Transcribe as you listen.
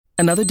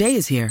Another day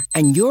is here,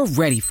 and you're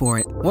ready for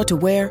it. What to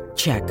wear?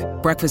 Check.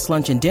 Breakfast,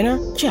 lunch, and dinner?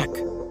 Check.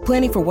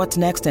 Planning for what's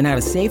next and how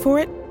to save for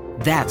it?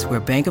 That's where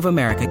Bank of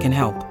America can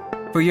help.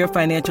 For your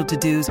financial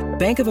to-dos,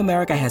 Bank of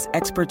America has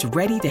experts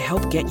ready to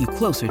help get you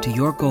closer to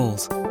your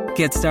goals.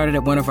 Get started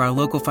at one of our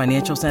local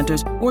financial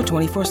centers or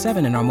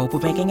 24/7 in our mobile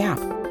banking app.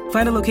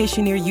 Find a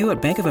location near you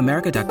at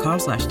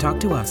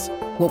bankofamerica.com/talktous.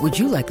 What would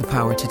you like the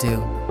power to do?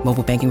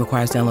 Mobile banking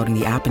requires downloading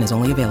the app and is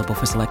only available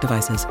for select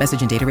devices.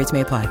 Message and data rates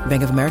may apply.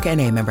 Bank of America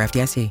N.A., member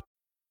FDIC.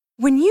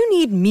 When you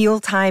need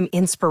mealtime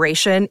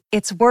inspiration,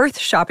 it's worth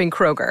shopping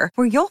Kroger,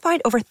 where you'll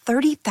find over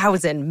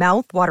 30,000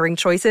 mouth-watering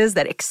choices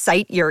that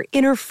excite your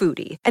inner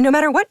foodie. And no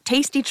matter what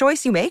tasty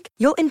choice you make,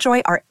 you'll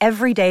enjoy our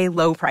everyday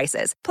low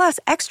prices, plus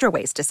extra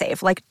ways to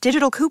save, like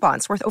digital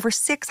coupons worth over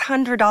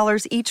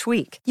 $600 each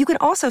week. You can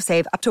also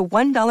save up to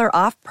 $1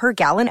 off per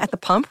gallon at the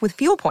pump with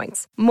fuel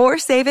points. More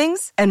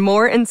savings and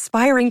more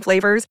inspiring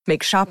flavors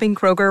make shopping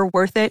Kroger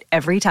worth it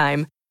every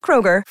time.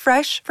 Kroger,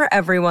 fresh for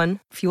everyone.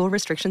 Fuel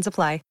restrictions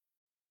apply.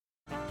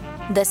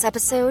 This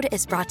episode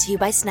is brought to you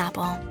by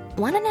Snapple.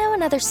 Want to know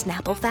another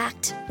Snapple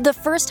fact? The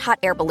first hot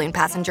air balloon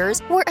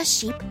passengers were a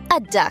sheep, a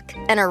duck,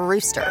 and a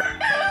rooster.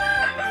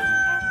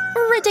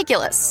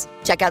 Ridiculous.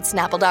 Check out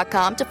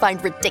Snapple.com to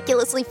find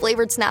ridiculously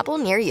flavored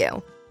Snapple near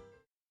you.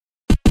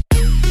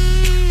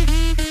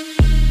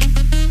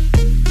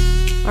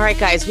 All right,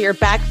 guys, we are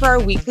back for our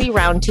weekly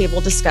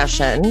roundtable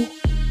discussion.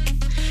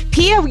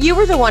 Pia, you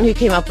were the one who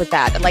came up with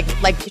that. Like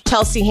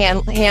Chelsea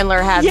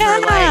Handler has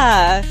her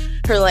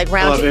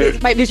round.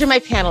 These are my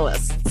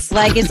panelists.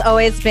 Like, it's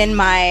always been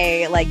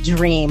my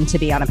dream to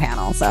be on a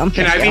panel. So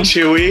can I be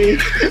Chewy?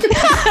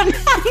 I'm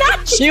not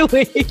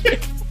Chewy.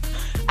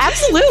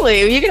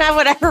 Absolutely, you can have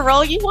whatever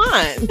role you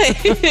want.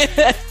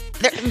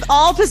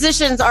 All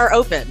positions are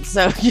open,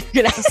 so you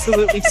can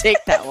absolutely take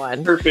that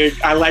one.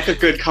 Perfect. I like a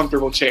good,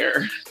 comfortable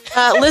chair.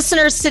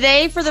 Listeners,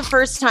 today, for the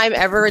first time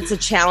ever, it's a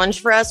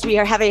challenge for us. We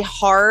have a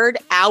hard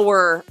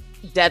hour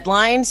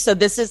deadline. So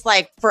this is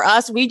for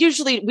us,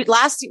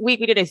 last week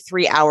we did a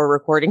 3-hour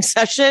recording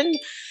session.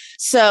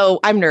 So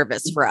I'm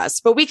nervous for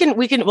us, but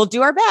we'll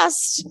do our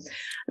best.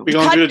 We're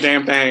going to do the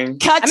damn thing.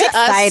 Cut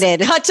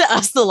to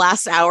us the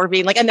last hour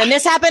being and then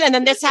this happened, and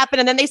then this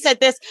happened, and then they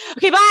said this.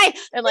 Okay, bye.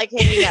 And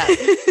hanging up.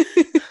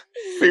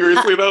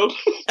 Seriously though?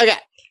 Okay.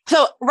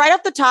 So right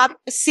off the top,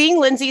 seeing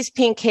Lindsay's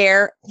pink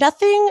hair,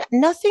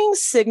 nothing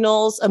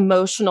signals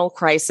emotional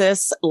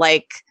crisis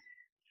like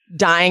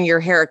dyeing your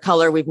hair a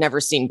color we've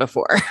never seen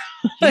before.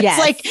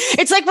 Yes.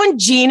 It's like when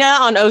Gina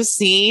on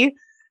OC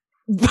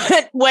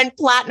went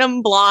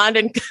platinum blonde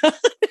and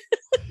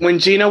when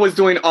Gina was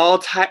doing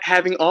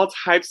having all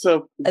types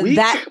of weak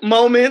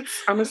moments,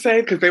 I'm gonna say,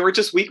 because they were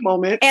just weak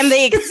moments. And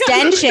the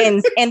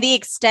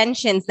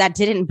extensions that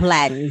didn't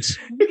blend.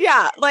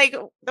 Yeah,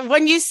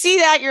 when you see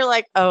that, you're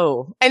like,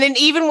 oh. And then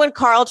even when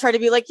Carl tried to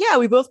be like, yeah,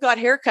 we both got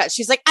haircuts,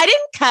 she's like, I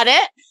didn't cut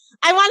it.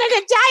 I wanted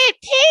to dye it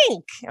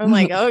pink. I'm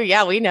like, oh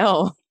yeah, we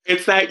know.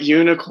 It's that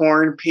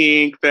unicorn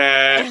pink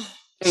that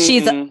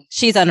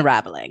she's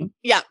unraveling.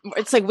 Yeah,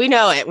 it's we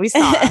know it. We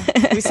saw.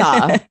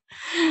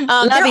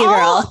 Love you,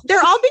 girl.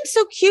 They're all being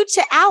so cute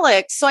to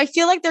Alex, so I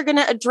feel like they're going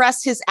to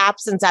address his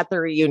absence at the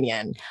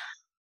reunion.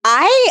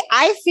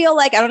 I feel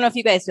I don't know if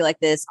you guys feel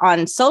like this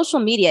on social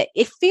media.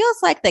 It feels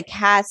like the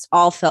cast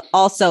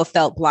also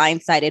felt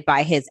blindsided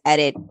by his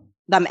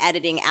them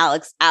editing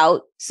Alex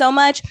out so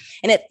much.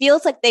 And it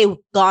feels like they've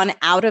gone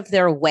out of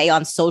their way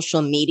on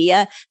social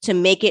media to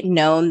make it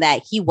known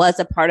that he was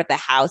a part of the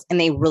house and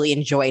they really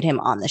enjoyed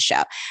him on the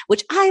show,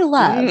 which I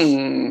love.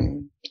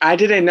 I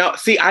didn't know.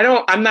 See,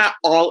 I'm not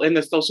all in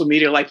the social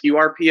media like you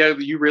are, Pia.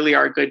 You really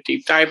are a good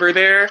deep diver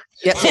there.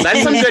 Yep. So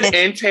that's some good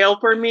intel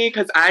for me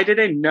because I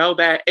didn't know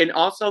that. And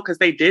also because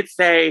they did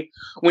say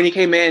when he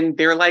came in,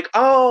 they're like,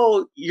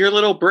 oh, your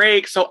little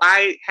break. So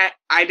I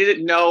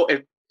didn't know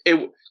if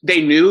they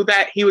knew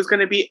that he was going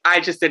to be. I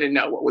just didn't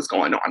know what was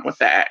going on with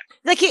that.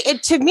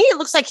 To me, it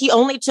looks like he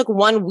only took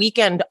one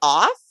weekend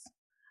off,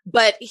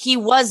 but he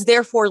was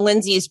there for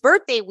Lindsay's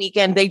birthday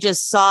weekend. They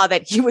just saw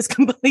that he was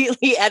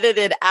completely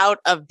edited out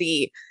of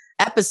the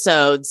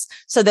episodes.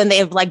 So then they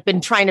have been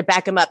trying to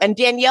back him up. And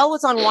Danielle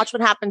was on Watch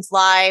What Happens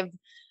Live.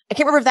 I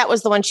can't remember if that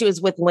was the one she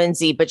was with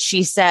Lindsay, but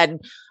she said,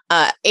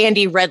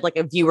 Andy read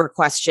a viewer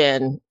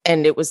question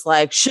and it was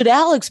should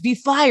Alex be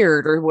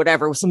fired or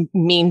whatever, some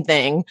mean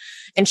thing.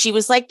 And she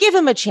was like, give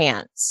him a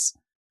chance.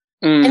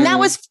 And that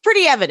was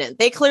pretty evident.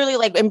 They clearly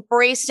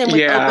embraced him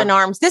with open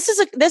arms. This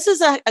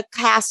is a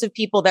cast of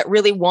people that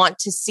really want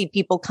to see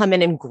people come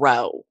in and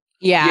grow.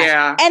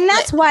 Yeah. And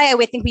that's why I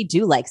would think we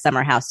do like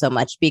Summer House so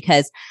much,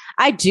 because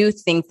I do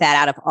think that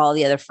out of all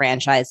the other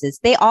franchises,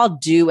 they all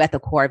do at the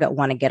core of it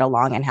want to get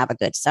along and have a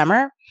good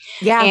summer.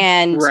 Yeah.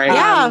 And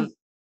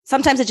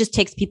sometimes it just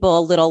takes people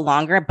a little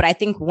longer. But I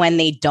think when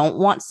they don't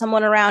want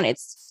someone around,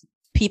 it's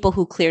people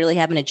who clearly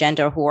have an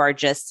agenda who are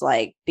just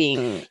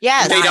being.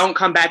 Yeah. They don't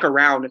come back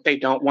around if they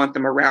don't want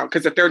them around.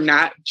 Because if they're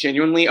not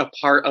genuinely a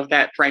part of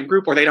that friend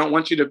group, or they don't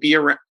want you to be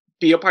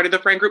a part of the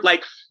friend group,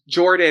 like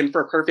Jordan,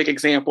 for a perfect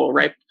example,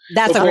 right?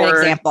 That's a great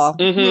example.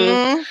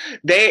 Mm-hmm.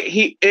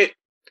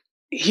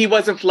 he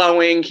wasn't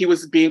flowing. He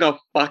was being a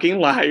fucking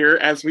liar,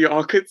 as we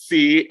all could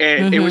see.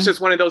 And it was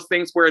just one of those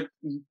things where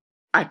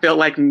I felt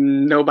like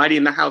nobody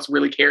in the house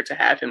really cared to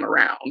have him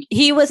around.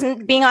 He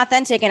wasn't being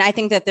authentic. And I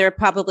think that there are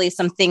probably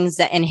some things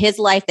that in his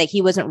life that he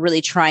wasn't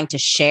really trying to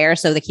share,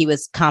 so that he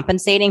was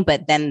compensating,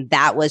 but then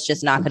that was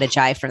just not going to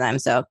jive for them.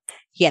 So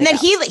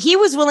he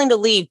was willing to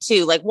leave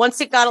too. Like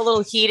once it got a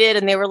little heated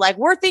and they were like,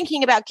 we're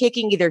thinking about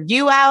kicking either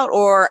you out,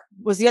 or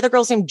was the other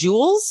girl's name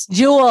Jules?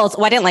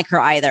 Well, I didn't like her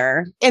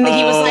either. And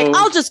he was like,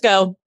 I'll just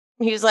go.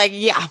 He was like,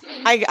 yeah,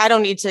 I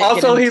don't need to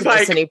also, he's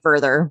like, any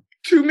further.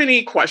 Too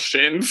many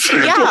questions.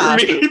 Yeah.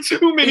 For me.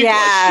 Too many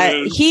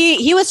questions.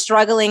 He was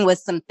struggling with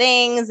some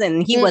things,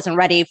 and he wasn't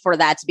ready for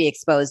that to be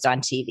exposed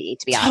on TV,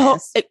 to be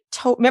honest.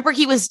 Remember,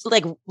 he was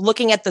like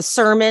looking at the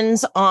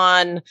sermons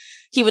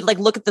he would like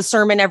look at the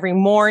sermon every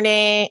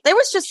morning. There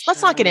was just,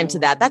 let's not get into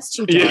that. That's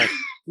too dark.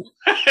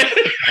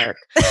 Yeah.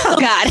 Oh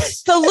God.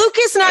 So Luke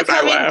is not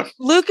coming.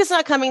 Luke is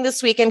not coming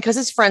this weekend because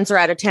his friends are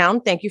out of town.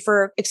 Thank you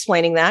for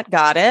explaining that.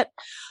 Got it.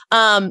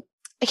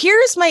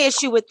 Here's my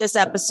issue with this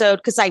episode,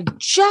 because I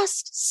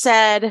just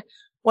said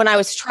when I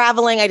was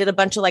traveling, I did a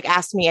bunch of like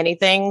Ask Me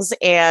Anythings.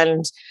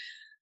 And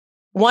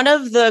one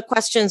of the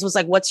questions was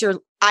like,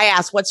 I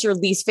asked, what's your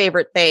least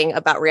favorite thing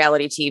about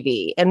reality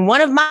TV? And one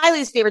of my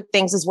least favorite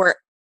things is where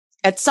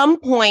at some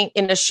point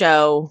in a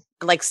show,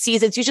 like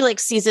it's usually like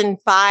season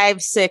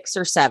 5, 6,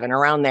 or 7,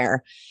 around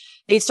there,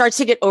 it starts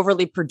to get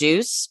overly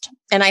produced.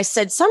 And I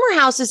said, Summer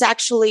House is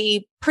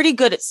actually pretty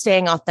good at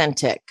staying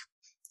authentic.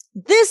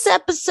 This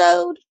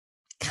episode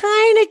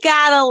kind of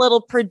got a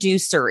little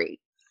producery.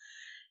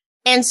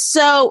 And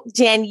so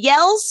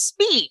Danielle's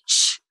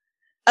speech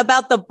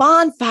about the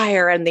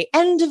bonfire and the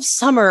end of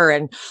summer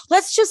and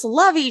let's just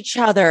love each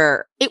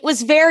other, it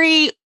was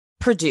very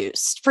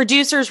produced.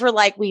 Producers were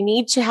like, we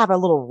need to have a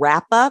little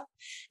wrap up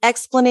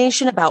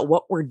explanation about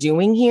what we're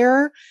doing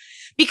here.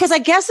 Because I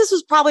guess this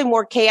was probably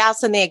more chaos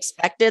than they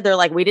expected. They're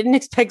like, we didn't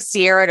expect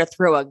Sierra to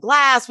throw a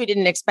glass. We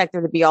didn't expect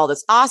there to be all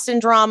this Austin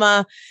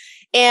drama.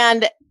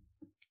 And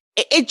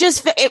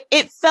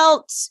it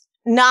felt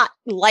not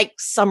like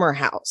Summer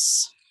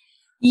House.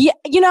 Yeah,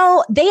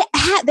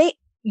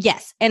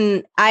 yes.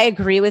 And I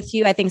agree with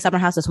you. I think Summer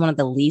House is one of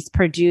the least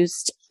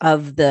produced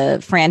of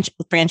the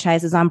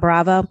franchises on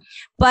Bravo,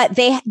 but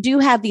they do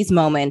have these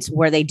moments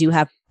where they do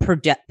have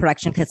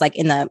production. Cause like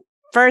in the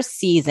first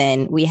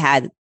season, we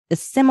had a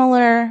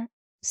similar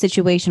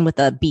situation with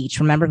the beach.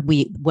 Remember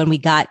when we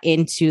got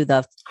into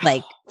the,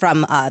 like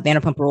from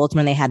Vanderpump Rules,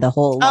 when they had the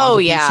whole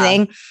beach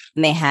thing,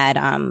 and they had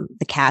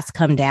the cast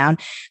come down.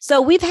 So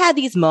we've had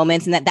these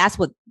moments, and that's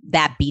what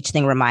that beach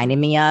thing reminded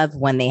me of,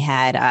 when they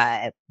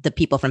had the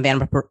people from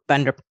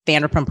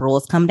Vanderpump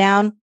Rules come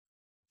down.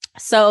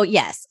 So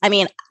yes, I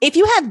mean, if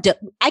you have,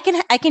 I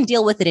can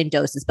deal with it in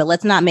doses, but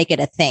let's not make it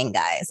a thing,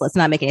 guys. Let's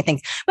not make it a thing.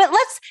 But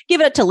let's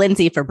give it up to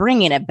Lindsay for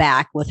bringing it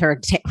back with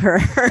her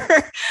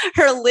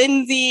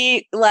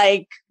Lindsay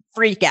like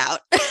freak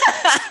out.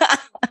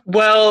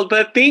 Well,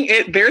 the thing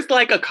is, there's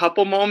like a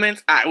couple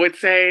moments I would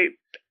say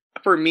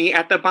for me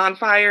at the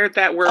bonfire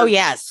that were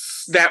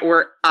that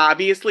were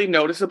obviously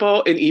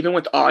noticeable, and even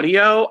with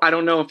audio, I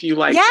don't know if you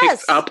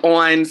picked up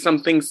on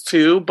some things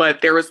too,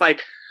 but there was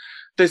like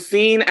the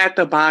scene at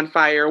the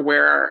bonfire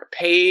where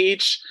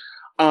Paige,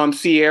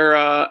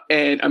 Sierra,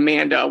 and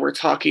Amanda were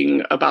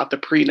talking about the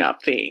prenup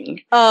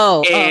thing.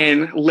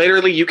 And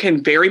literally you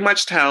can very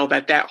much tell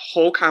that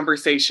whole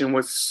conversation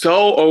was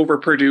so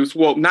overproduced.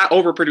 Well, not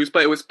overproduced,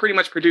 but it was pretty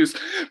much produced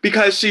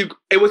because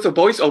it was a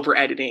voiceover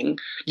editing.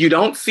 You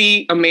don't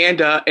see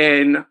Amanda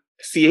and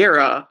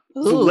Sierra's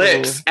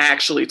lips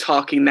actually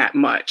talking that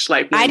much.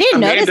 Like, I didn't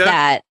notice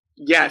that.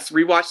 Yes,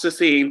 rewatch the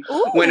scene.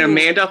 When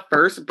Amanda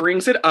first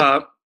brings it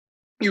up,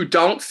 you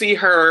don't see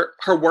her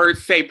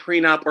words say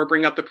prenup or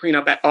bring up the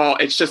prenup at all.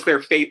 It's just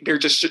their face. They're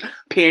just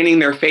panning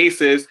their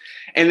faces.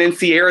 And then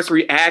Sierra's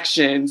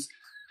reactions,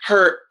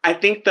 I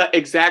think the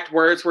exact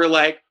words were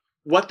like,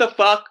 what the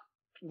fuck?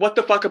 What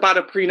the fuck about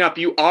a prenup?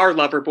 You are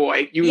lover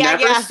boy. You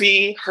never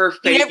see her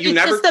face. It's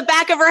just the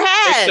back of her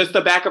head. It's just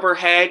the back of her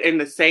head. And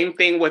the same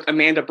thing with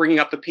Amanda bringing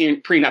up the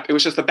prenup. It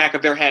was just the back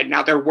of their head.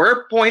 Now, there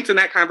were points in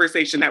that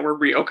conversation that were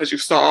real because you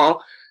saw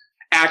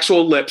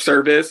actual lip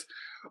service.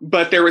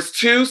 But there was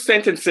 2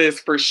 sentences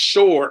for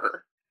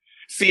sure.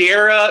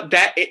 Sierra,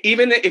 that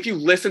even if you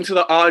listen to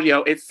the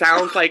audio, it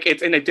sounds like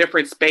it's in a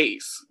different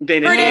space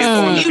than it is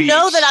on the beach. You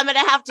know that I'm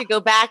going to have to go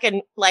back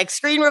and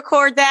screen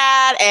record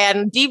that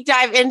and deep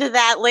dive into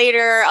that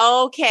later.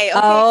 Okay.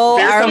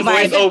 There's some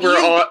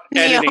voiceover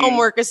editing. A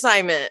homework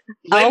assignment.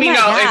 Let me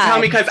know and tell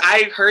me, because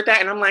I heard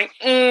that and I'm like,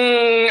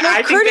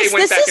 I think Curtis, they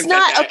went back and said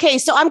that. Okay,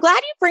 so I'm glad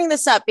you bring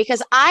this up,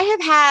 because I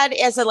have had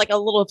as a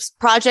little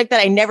project that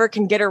I never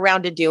can get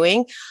around to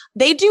doing.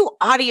 They do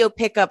audio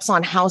pickups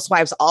on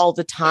Housewives all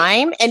the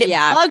time, and it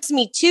bugs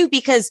me too,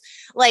 because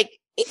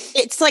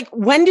it's like,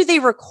 when do they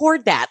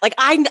record that? Like,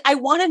 I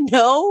want to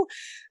know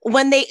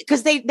when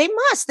because they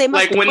must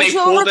like when they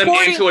pull them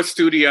into a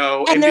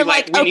studio and they're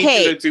like, we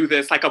need you to do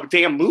this like a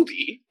damn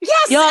movie.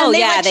 Yes. Oh,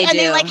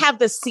 they like have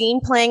the scene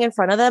playing in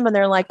front of them and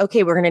they're like,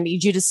 okay, we're going to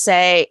need you to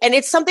say, and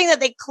it's something that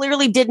they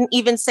clearly didn't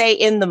even say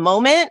in the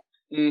moment.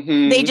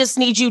 Mm-hmm. They just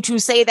need you to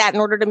say that in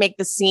order to make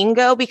the scene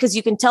go, because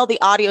you can tell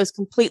the audio is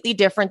completely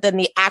different than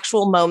the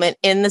actual moment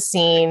in the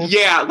scene.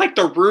 Yeah, like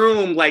the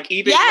room, like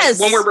even like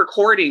when we're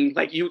recording,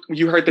 like you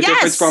heard the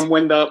difference from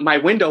when my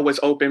window was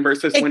open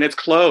versus when it's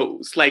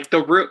closed. Like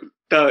the room,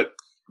 the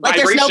like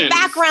there's no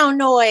background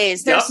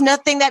noise. There's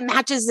nothing that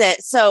matches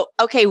it. So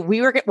okay,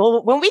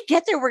 when we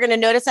get there, we're going to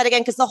notice that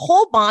again, because the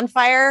whole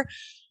bonfire,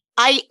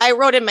 I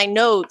wrote in my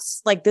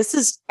notes like, this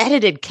is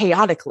edited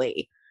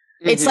chaotically.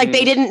 It's like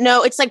they didn't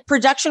know. It's like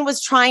production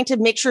was trying to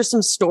make sure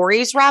some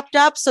stories wrapped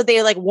up, so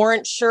they like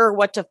weren't sure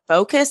what to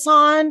focus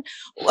on.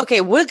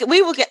 Okay,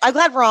 we will get. I'm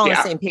glad we're all on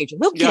the same page.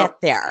 We'll get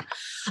there.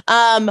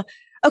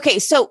 Okay,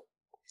 so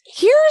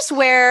here's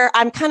where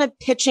I'm kind of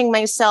pitching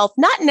myself,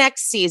 not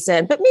next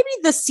season, but maybe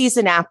the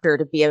season after,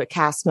 to be a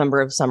cast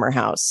member of Summer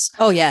House.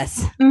 Oh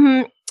yes,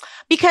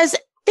 because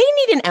they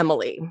need an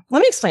Emily.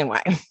 Let me explain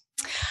why.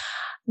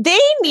 They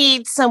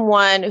need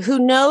someone who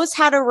knows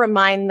how to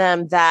remind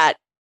them that.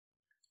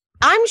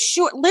 I'm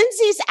sure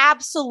Lindsay's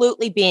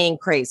absolutely being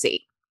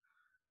crazy.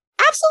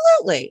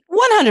 Absolutely.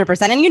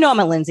 100%. And you know, I'm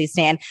a Lindsay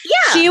stan.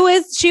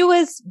 Yeah. She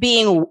was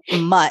being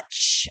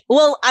much.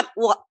 Well,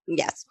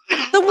 yes.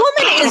 The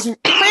woman is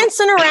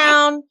prancing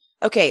around.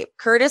 Okay.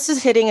 Curtis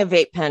is hitting a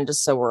vape pen,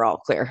 just so we're all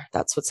clear.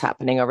 That's what's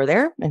happening over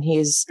there. And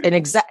he's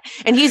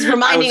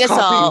reminding us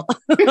all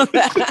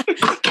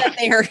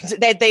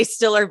that they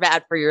still are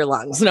bad for your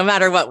lungs, no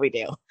matter what we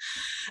do.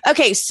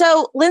 Okay,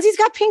 so Lindsay's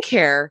got pink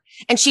hair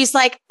and she's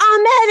like,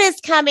 Ahmed is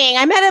coming.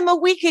 I met him a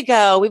week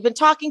ago. We've been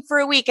talking for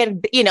a week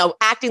and,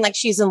 acting like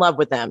she's in love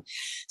with him.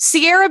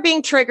 Sierra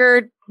being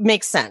triggered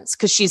makes sense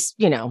because she's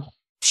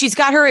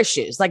got her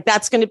issues. Like,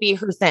 that's going to be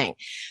her thing.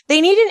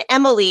 They need an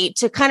Emily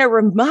to kind of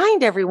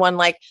remind everyone,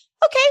 like,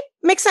 okay,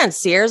 makes sense.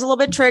 Sierra's a little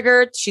bit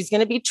triggered. She's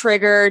going to be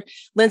triggered.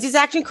 Lindsay's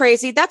acting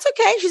crazy. That's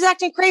okay. She's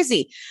acting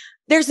crazy.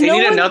 They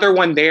need another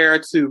one there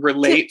to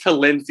relate to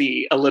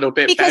Lindsay a little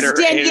bit better.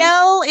 Because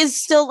Danielle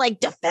is still like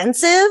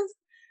defensive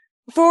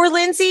for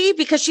Lindsay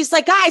because she's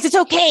like, guys, it's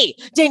okay.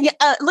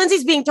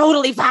 Lindsay's being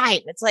totally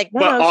fine. It's like,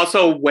 but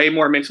also way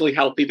more mentally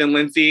healthy than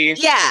Lindsay.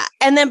 Yeah.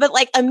 And then, but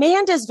like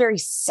Amanda's very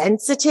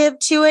sensitive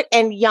to it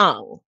and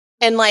young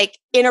and like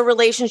in a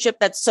relationship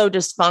that's so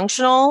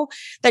dysfunctional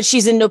that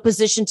she's in no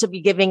position to be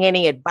giving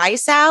any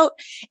advice out.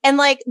 And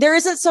like, there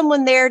isn't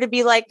someone there to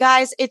be like,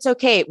 guys, it's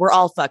okay. We're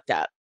all fucked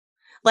up.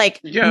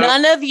 Like,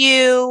 none of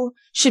you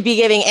should be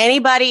giving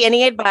anybody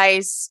any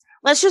advice.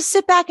 Let's just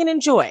sit back and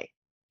enjoy.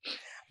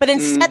 But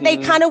instead, they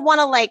kind of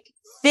want to like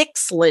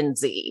fix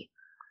Lindsay.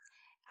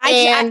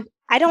 I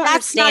don't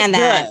understand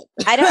that.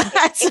 I don't.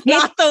 That's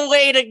not the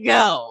way to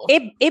go.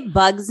 It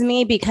bugs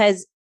me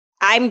because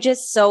I'm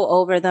just so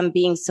over them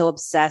being so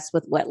obsessed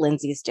with what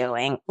Lindsay's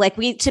doing. Like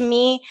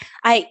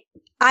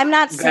I'm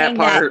not saying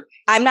that.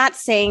 I'm not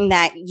saying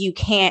that you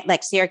can't,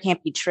 like, Sarah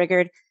can't be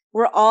triggered.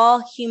 We're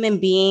all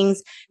human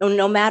beings,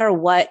 no matter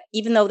what,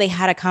 even though they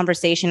had a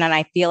conversation and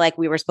I feel like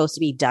we were supposed to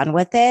be done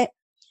with it.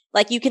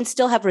 Like, you can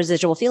still have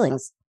residual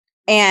feelings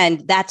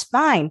and that's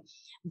fine.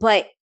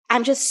 But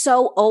I'm just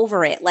so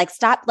over it. Like,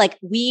 stop. Like,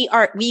 we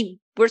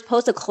were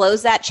supposed to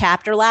close that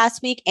chapter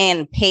last week,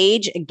 and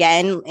Paige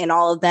again and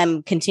all of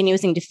them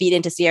continuing to feed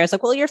into Sierra. It's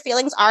like, well, your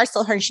feelings are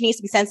still hurt. She needs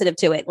to be sensitive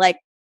to it. Like,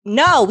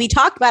 no, we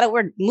talked about it.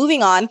 We're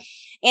moving on.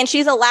 And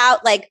she's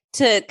allowed like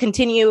to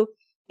continue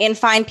and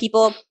find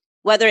people,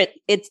 whether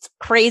it's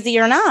crazy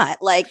or not.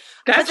 Like,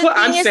 that's what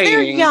I'm saying.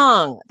 They're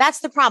young.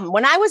 That's the problem.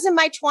 When I was in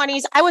my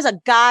 20s, I was a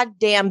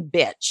goddamn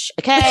bitch.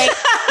 Okay.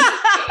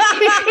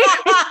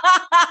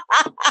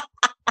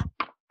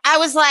 I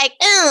was like,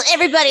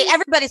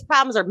 everybody's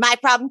problems are my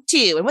problem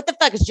too. And what the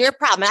fuck is your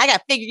problem? And I got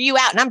to figure you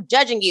out and I'm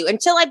judging you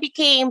until I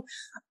became,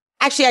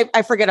 actually,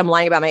 I forget I'm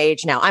lying about my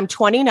age now. I'm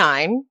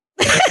 29.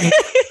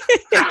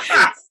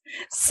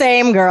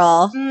 Same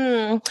girl.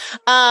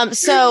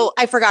 So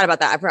I forgot about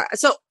that.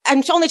 So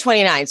I'm only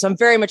 29, so I'm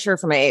very mature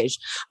for my age.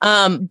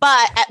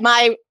 But at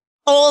my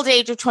old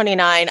age of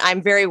 29,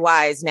 I'm very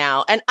wise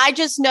now. And I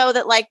just know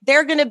that like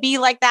they're going to be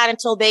like that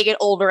until they get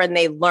older and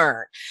they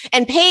learn.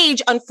 And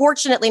Paige,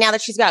 unfortunately, now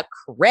that she's got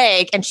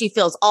Craig and she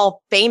feels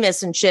all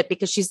famous and shit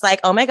because she's like,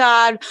 oh my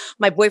God,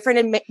 my boyfriend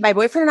and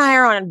I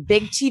are on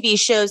big TV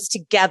shows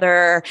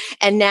together.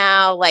 And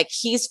now like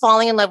he's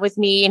falling in love with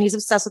me and he's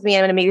obsessed with me.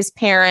 I'm going to meet his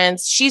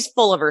parents. She's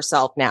full of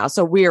herself now.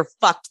 So we're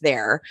fucked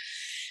there.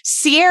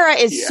 Sierra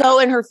is so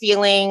in her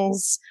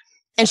feelings.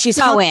 And she's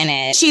in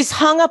it. She's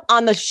hung up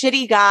on the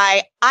shitty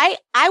guy. I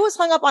was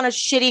hung up on a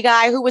shitty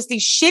guy who was the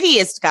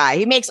shittiest guy.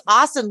 He makes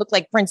Austin look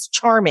like Prince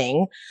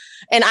Charming.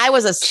 And I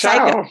was a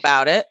psycho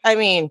about it. I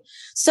mean,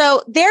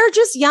 so they're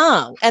just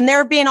young and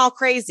they're being all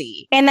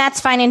crazy. And that's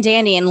fine and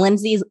dandy. And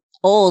Lindsay's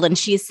old, and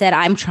she said,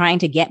 I'm trying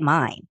to get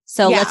mine.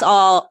 So let's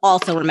all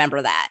also remember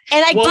that.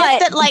 And I get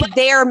that, like,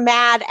 they're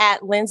mad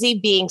at Lindsay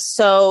being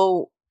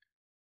so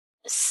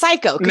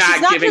psycho. Not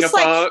she's not giving just a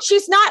like, fuck.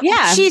 she's not,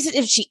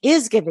 if she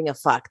is giving a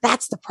fuck,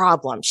 that's the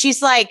problem.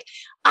 She's like,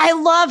 I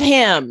love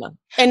him.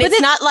 And it's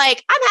not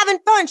like, I'm having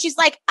fun. She's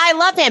like, I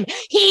love him.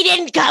 He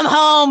didn't come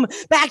home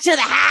back to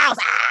the house.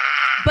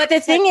 But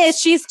the thing is,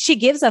 she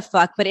gives a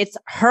fuck, but it's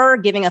her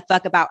giving a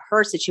fuck about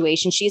her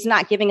situation. She's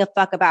not giving a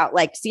fuck about,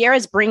 like,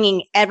 Sierra's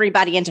bringing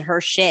everybody into her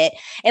shit.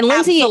 And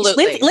Lindsay's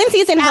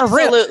in her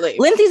room.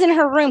 Lindsay's in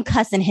her room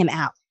cussing him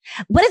out.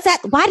 What is that?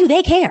 Why do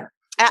they care?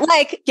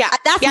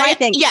 That's my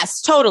thing.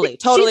 Yes, totally.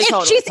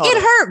 She's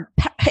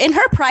in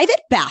her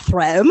private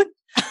bathroom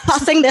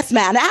cussing this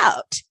man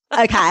out.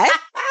 Okay.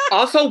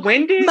 Also,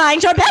 when did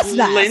mind your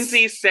business?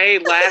 Lindsay say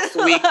last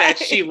week that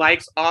she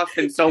likes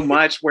Austin so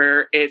much,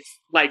 where it's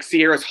like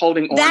Sierra's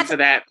holding on to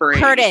that for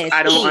Curtis.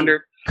 I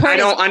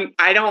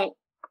don't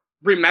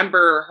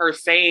remember her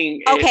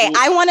saying. Okay,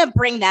 I want to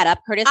bring that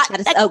up, Curtis.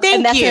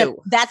 Thank you.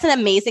 That's an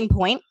amazing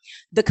point.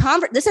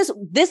 This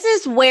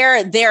is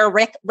where their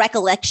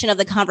recollection of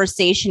the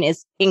conversation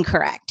is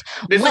incorrect.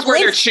 This is where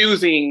they're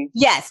choosing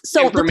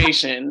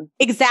information.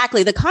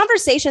 Exactly. The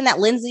conversation that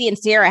Lindsay and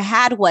Sierra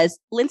had was,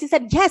 Lindsay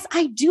said, yes,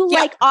 I do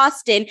like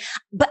Austin,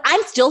 but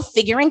I'm still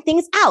figuring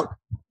things out.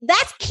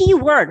 That's key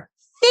word.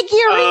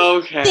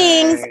 Figuring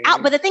things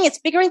out. But the thing is,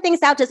 figuring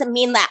things out doesn't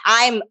mean that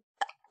I'm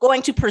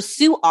going to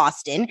pursue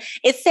Austin.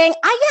 It's saying,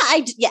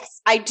 I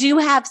do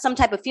have some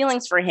type of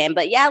feelings for him,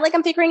 but like,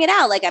 I'm figuring it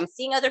out. Like, I'm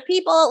seeing other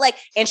people, like,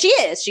 and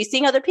she's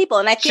seeing other people.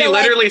 And I feel she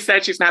literally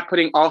said she's not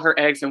putting all her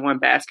eggs in one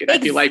basket. I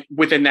feel like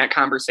within that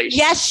conversation.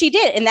 Yes, she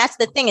did. And that's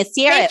the thing is,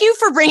 Sierra. Thank you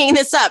for bringing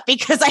this up,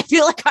 because I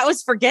feel like I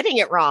was forgetting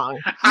it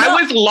wrong.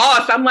 I was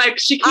lost. I'm like,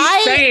 she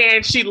keeps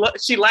saying she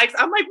likes.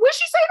 I'm like, would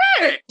she say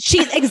that?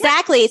 She's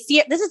exactly.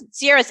 This is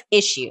Sierra's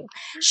issue.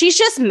 She's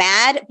just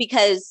mad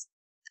because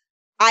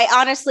I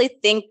honestly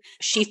think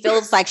she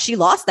feels like she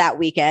lost that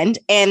weekend,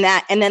 and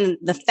then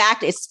the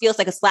fact feels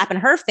like a slap in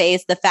her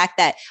face. The fact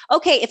that,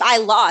 okay, if I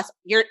lost,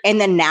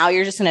 and then now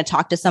you're just going to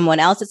talk to someone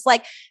else. It's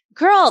like,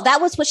 girl,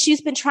 that was what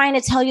she's been trying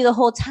to tell you the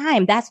whole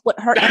time. That's what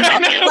her,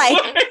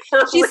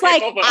 she's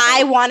like,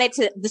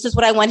 this is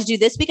what I wanted to do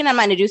this weekend. I'm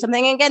going to do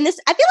something again. I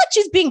feel like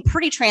she's being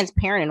pretty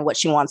transparent in what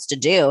she wants to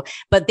do,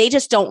 but they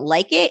just don't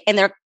like it. And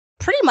they're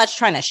pretty much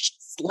trying to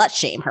slut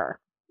shame her.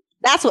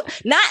 That's what,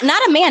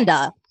 not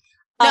Amanda.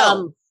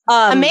 No,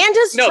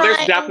 Amanda's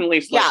there's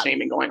definitely slut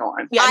shaming going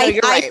on. Yeah,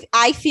 you're right.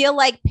 I feel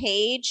like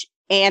Paige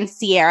and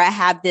Sierra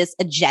have this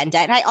agenda.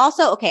 And I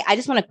also, I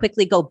just want to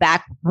quickly go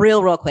back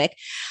real quick.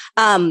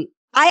 I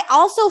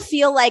also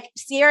feel like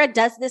Sierra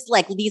does this,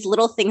 like, these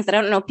little things that I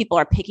don't know if people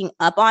are picking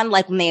up on,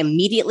 like when they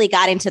immediately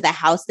got into the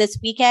house this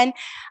weekend.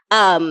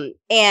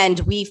 And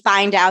we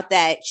find out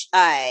that,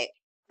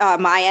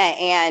 Maya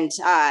and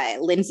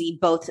Lindsay,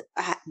 both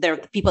they're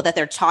the people that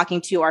they're talking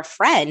to are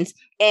friends,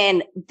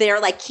 and they're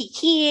like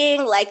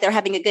kikiing, like they're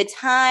having a good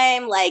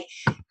time. Like,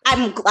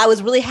 I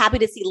was really happy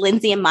to see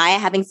Lindsay and Maya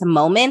having some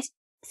moments.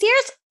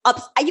 Sierra's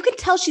you can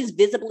tell she's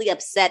visibly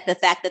upset the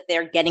fact that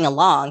they're getting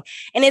along,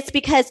 and it's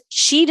because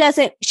she's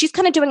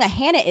kind of doing a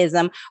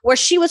Hannah-ism where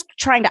she was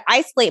trying to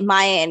isolate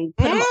Maya and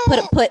put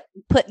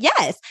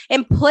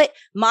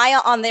Maya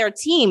on their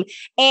team.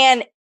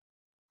 And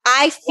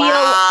I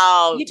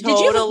feel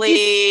totally.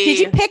 Did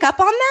you pick up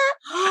on that?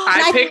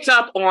 I picked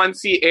up on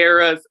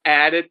Sierra's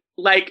added,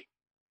 like,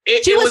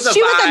 she was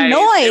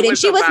annoyed, and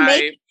she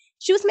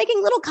was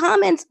making little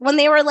comments when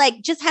they were like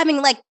just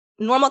having like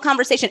normal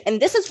conversation. And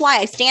this is why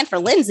I stand for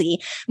Lindsay,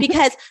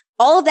 because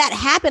all of that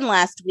happened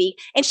last week,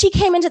 and she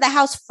came into the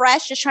house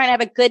fresh, just trying to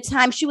have a good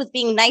time. She was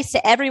being nice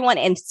to everyone,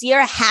 and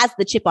Sierra has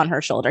the chip on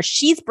her shoulder.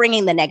 She's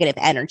bringing the negative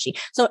energy.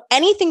 So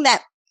anything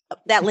that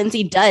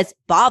Lindsay does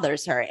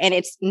bothers her, and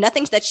it's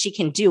nothing that she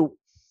can do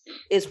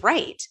is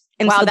right.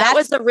 And wow, so that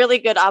was a really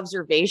good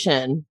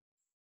observation.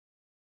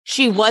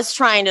 She was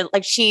trying to,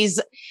 like,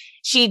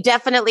 she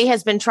definitely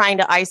has been trying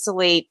to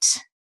isolate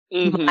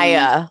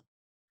Maya.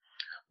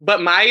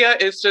 But Maya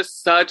is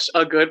just such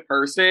a good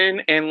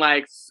person, and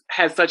like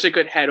has such a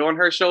good head on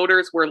her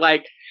shoulders where,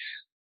 like,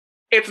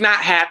 it's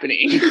not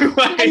happening.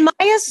 And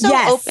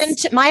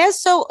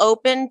Maya's so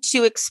open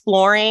to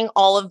exploring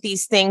all of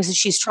these things that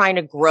she's trying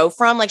to grow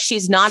from. Like,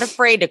 she's not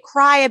afraid to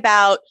cry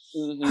about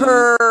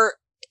her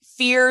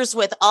fears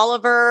with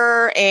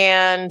Oliver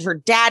and her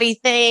daddy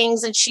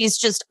things, and she's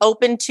just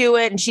open to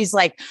it. And she's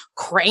like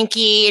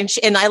cranky,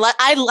 and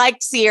I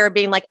liked Sierra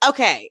being like,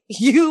 "Okay,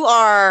 you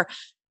are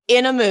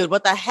in a mood.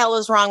 What the hell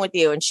is wrong with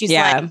you?" And she's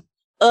like,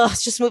 "Ugh,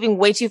 it's just moving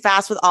way too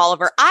fast with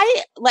Oliver."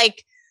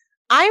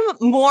 I'm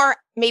more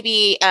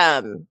maybe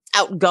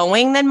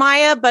outgoing than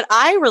Maya, but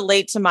I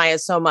relate to Maya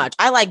so much.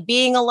 I like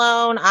being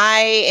alone.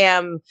 I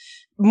am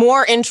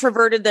more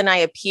introverted than I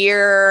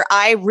appear.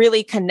 I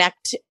really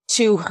connect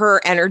to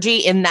her energy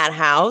in that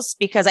house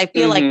because I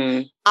feel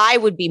like I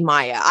would be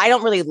Maya. I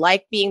don't really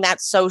like being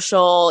that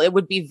social. It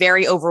would be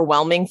very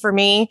overwhelming for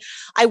me.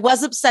 I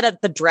was upset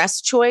at the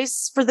dress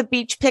choice for the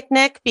beach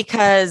picnic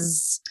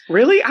because...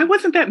 Really? I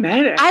wasn't that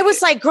mad at it. I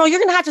was like, girl, you're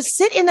going to have to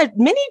sit in a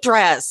mini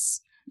dress.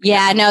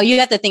 Yeah, no, you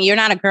have to think you're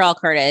not a girl,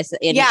 Curtis.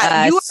 You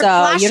are so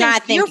flashing, you're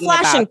not thinking you're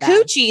flashing about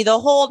that. coochie the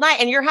whole night,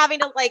 and you're having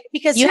to like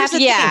because you have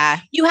to,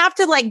 you have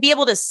to like be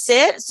able to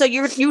sit. So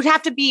you'd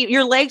have to be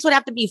your legs would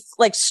have to be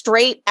like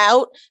straight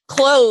out,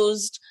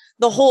 closed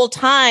the whole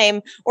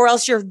time, or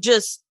else you're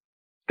just.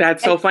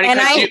 That's so funny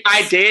because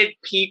I did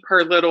peep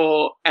her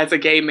little as a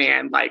gay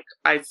man. Like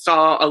I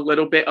saw a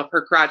little bit of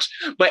her crotch,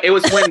 but it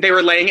was when they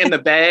were laying in the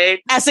bed.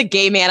 As a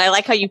gay man, I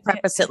like how you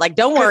preface it. Like,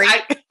 don't worry,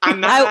 I'm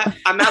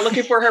not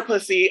looking for her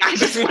pussy. I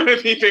just want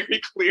to be very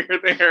clear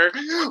there.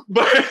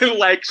 But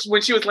like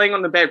when she was laying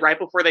on the bed right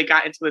before they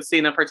got into the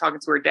scene of her talking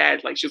to her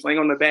dad, like she was laying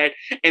on the bed,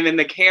 and then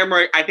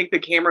I think the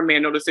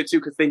cameraman noticed it too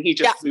because then he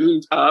just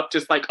zoomed up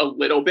just like a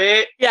little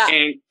bit,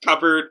 and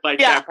covered like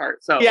that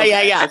part. So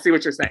I see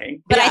what you're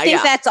saying, but I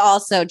think that's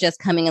also just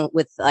coming in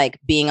with like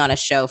being on a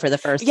show for the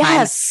first time.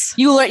 Yes,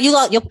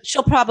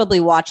 she'll probably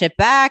watch it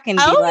back and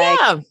be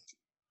like,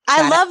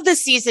 I love the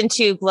season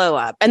 2 glow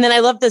up, and then I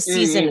love the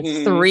season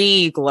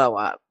 3 glow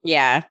up.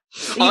 Yeah,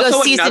 you also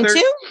go season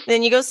 2,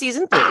 then you go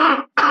season 3.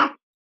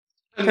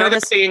 Another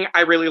thing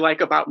I really like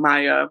about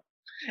Maya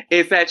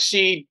is that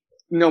she,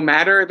 no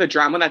matter the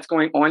drama that's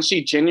going on,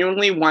 she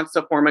genuinely wants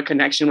to form a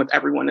connection with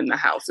everyone in the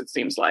house. It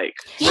seems like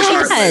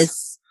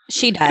yes.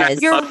 She does.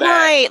 You're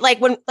right.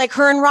 Like when, like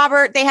her and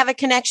Robert, they have a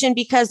connection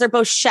because they're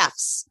both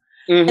chefs.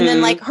 And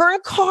then like her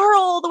and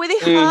Carl, the way they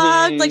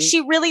hug, like she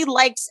really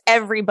likes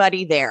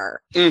everybody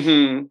there.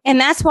 And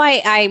that's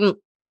why I'm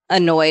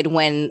annoyed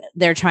when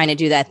they're trying to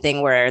do that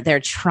thing where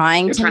they're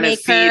trying to make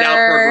feed out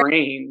her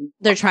brain.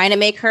 They're trying to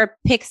make her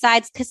pick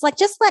sides because like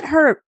just let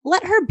her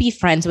be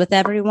friends with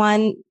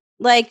everyone.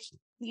 Like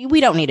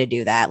we don't need to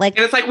do that. Like,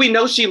 and it's like we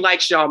know she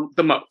likes y'all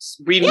the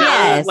most. We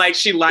know like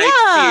she likes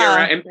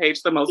Sierra and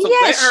Paige the most. So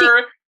let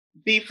her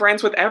be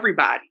friends with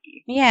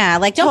everybody. Yeah,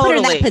 like don't put her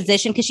in that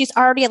position because she's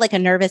already like a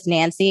nervous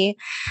Nancy.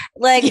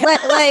 Like,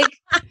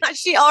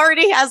 she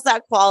already has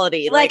that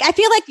quality. Like I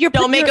feel like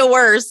don't make it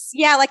worse.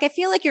 Yeah, like I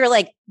feel like you're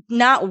like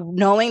not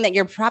knowing that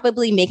you're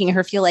probably making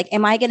her feel like,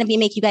 am I going to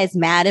make you guys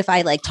mad if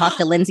I like talk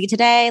to Lindsay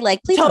today?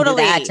 Like, please don't do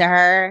that to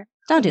her.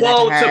 Don't do that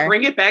to her. To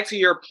bring it back to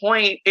your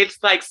point, it's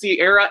like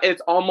Sierra is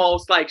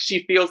almost like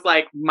she feels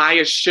like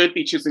Maya should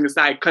be choosing a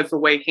side because the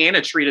way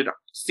Hannah treated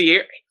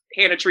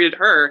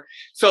her.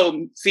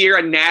 So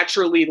Sierra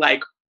naturally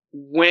like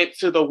went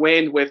to the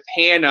wind with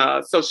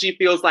Hannah. So she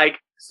feels like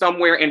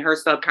somewhere in her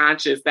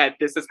subconscious that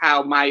this is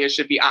how Maya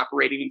should be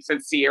operating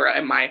since Sierra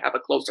and Maya have a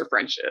closer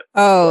friendship.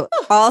 Oh,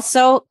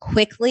 also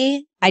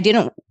quickly, I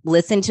didn't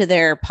listen to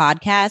their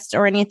podcast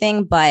or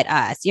anything, but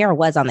Sierra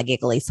was on the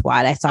Giggly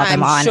Squad. I saw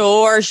them on. I'm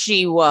sure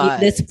she was.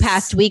 This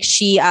past week,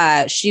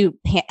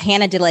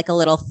 Hannah did like a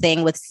little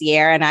thing with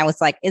Sierra, and I was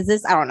like, "Is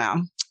this?" I don't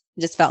know.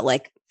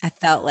 I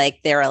felt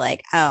like they were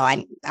like, "Oh,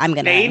 I'm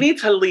gonna." They need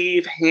to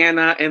leave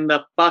Hannah in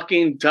the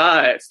fucking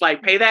dust.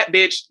 Like, pay that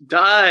bitch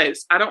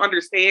dust. I don't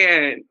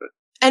understand.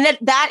 And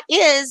that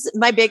is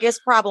my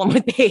biggest problem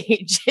with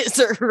Paige is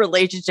her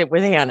relationship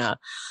with Hannah.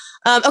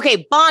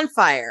 Okay,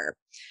 Bonfire.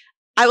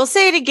 I will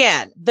say it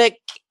again. The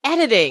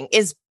editing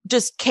is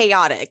just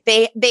chaotic.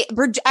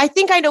 I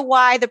think I know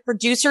why the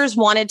producers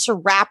wanted to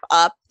wrap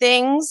up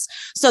things.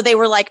 So they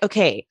were like,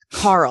 okay,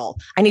 Carl,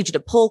 I need you to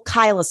pull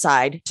Kyle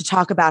aside to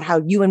talk about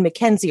how you and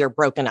Mackenzie are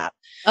broken up.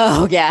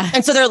 Oh yeah.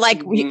 And so they're like,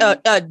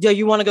 do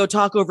you want to go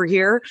talk over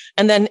here?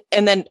 And then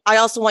I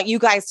also want you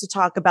guys to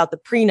talk about the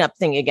prenup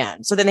thing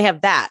again. So then they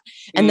have that.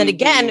 And then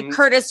again,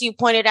 Curtis, you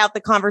pointed out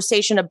the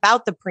conversation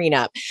about the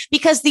prenup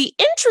because the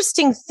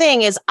interesting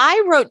thing is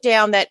I wrote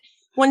down that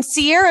when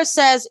Sierra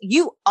says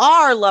you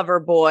are lover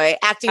boy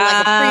acting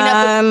like a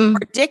prenup is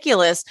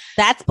ridiculous.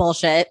 That's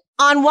bullshit.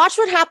 On Watch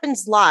What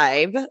Happens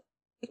Live,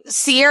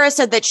 Sierra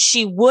said that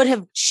she's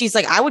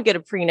like, I would get a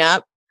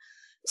prenup.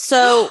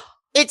 So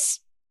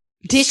it's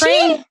did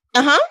she?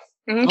 Uh-huh.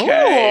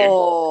 Okay.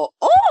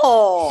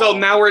 Oh. So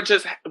now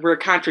we're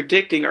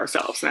contradicting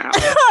ourselves now.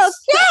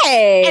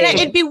 Okay. And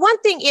it'd be one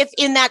thing if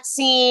in that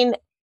scene,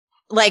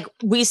 like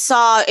we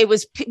saw it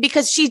was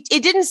because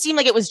it didn't seem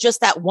like it was just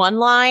that one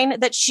line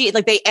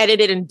that they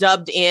edited and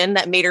dubbed in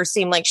that made her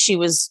seem like she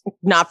was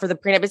not for the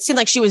prenup. It seemed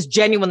like she was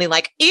genuinely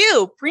like,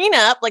 ew,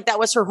 prenup. Like that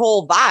was her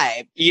whole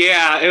vibe.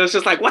 Yeah. It was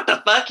just like, what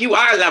the fuck? You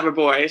are a lover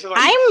boy.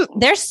 Like,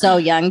 they're so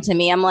young to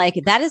me. I'm like,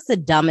 that is the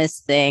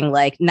dumbest thing,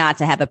 like not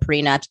to have a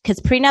prenup because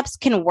prenups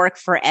can work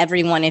for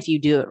everyone if you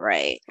do it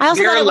right.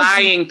 You're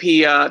lying,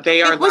 Pia.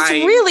 They are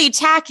lying. It was really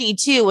tacky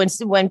too.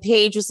 When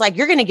Paige was like,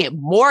 you're going to get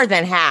more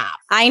than half.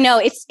 I know.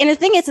 And the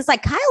thing is, it's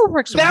like Kyle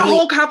works. That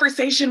whole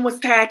conversation was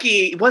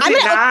tacky. Was it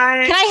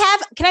not?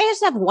 Can I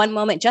just have one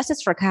moment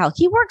justice for Kyle?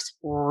 He works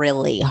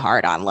really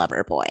hard on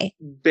Loverboy.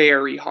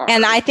 Very hard.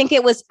 And I think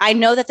I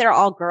know that they're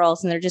all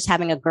girls and they're just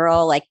having a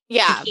girl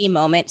key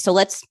moment. So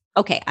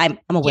I'm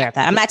aware of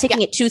that. I'm not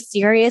taking it too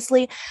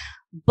seriously,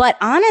 But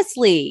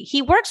honestly,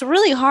 he works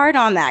really hard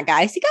on that,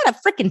 guys. He got a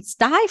freaking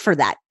sty for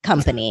that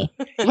company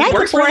right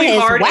works before really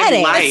his hard in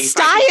wedding. life. The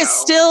sty is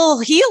still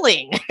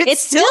healing.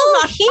 It's still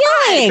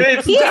healing.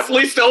 It's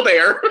definitely still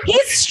there.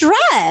 He's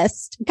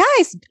stressed,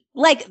 guys.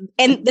 Like,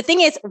 and the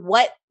thing is,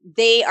 what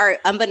they are,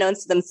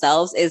 unbeknownst to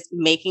themselves, is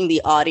making the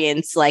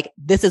audience like,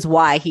 this is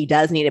why he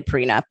does need a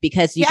prenup,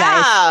 because you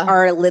guys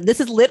are. This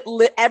is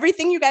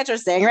everything you guys are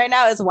saying right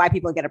now is why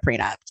people get a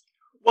prenup.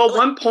 Well,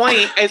 one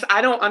point is I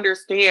don't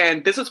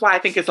understand. This is why I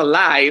think it's a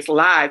lie. It's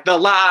lies. The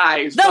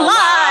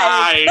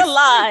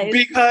lies.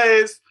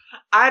 Because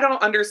I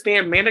don't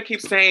understand. Amanda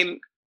keeps saying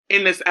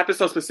in this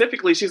episode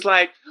specifically, she's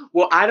like,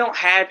 well, I don't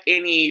have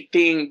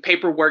anything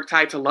paperwork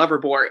tied to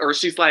Loverboy. Or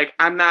she's like,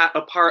 I'm not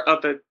a part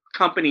of the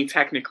company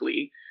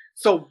technically.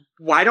 So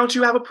why don't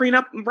you have a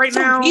prenup right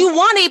now? You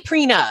want a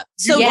prenup.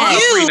 So you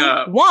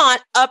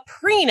want a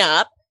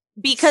prenup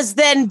because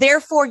then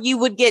therefore you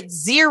would get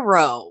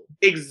zero.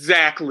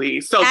 Exactly.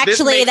 So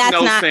actually, this makes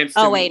no sense.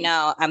 Oh wait,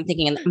 no. I'm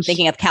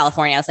thinking of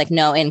California. I was like,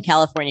 no, in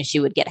California she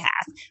would get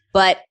half,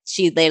 but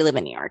they live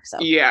in New York. So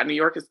yeah, New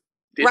York is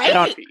right.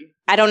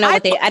 I don't know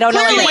what they. I don't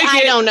know.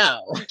 I don't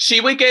know. She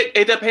would get.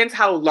 It depends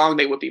how long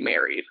they would be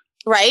married.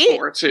 Right?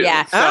 Or two.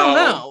 Yeah. So. I don't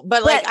know.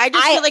 But like, I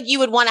just feel like you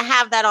would want to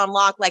have that on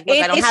lock. Like, look,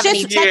 I don't have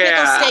any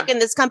technical stake in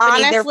this company.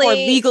 Honestly, therefore,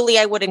 legally,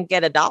 I wouldn't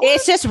get $1.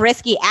 It's just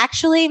risky.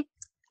 Actually,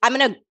 I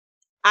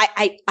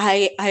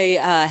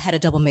had a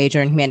double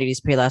major in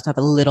humanities pre-law, so I have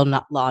a little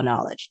law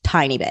knowledge,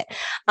 tiny bit.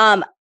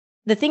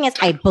 The thing is,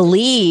 I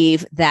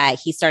believe that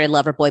he started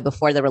Loverboy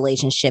before the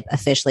relationship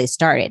officially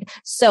started.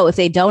 So if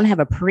they don't have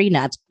a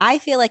prenup, I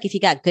feel like if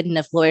you got good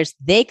enough lawyers,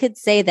 they could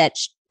say that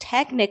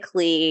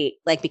technically,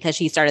 like, because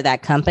she started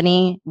that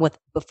company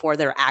before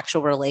their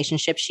actual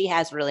relationship, she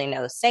has really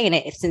no say in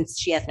it. Since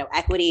she has no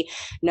equity,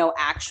 no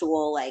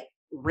actual like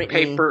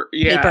written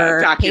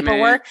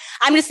paperwork.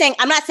 I'm not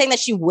saying that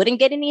she wouldn't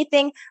get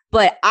anything,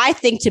 but I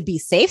think to be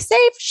safe,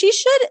 she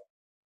should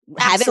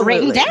have it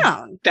written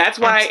down. That's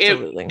why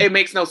it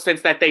makes no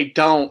sense that they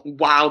don't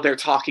while they're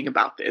talking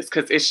about this,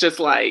 because it's just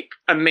like,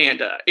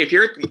 Amanda, if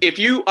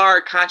you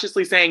are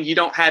consciously saying you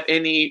don't have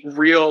any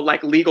real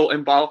like legal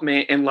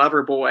involvement in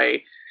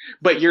Loverboy,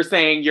 but you're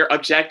saying you're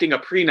objecting a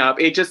prenup,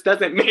 it just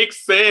doesn't make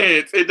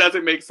sense. It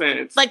doesn't make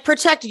sense. Like,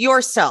 protect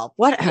yourself.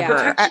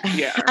 Whatever.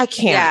 I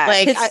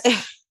can't.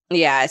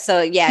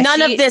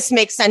 None of this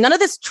makes sense. None of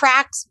this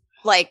tracks,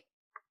 like,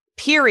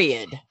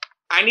 period.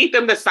 I need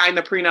them to sign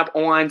the prenup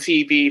on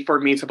TV for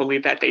me to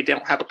believe that they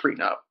don't have a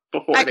prenup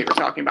before they were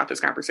talking about this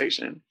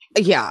conversation.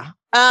 Yeah.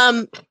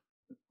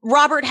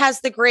 Robert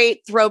has the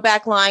great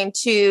throwback line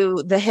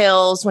to The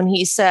Hills when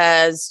he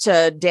says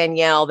to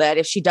Danielle that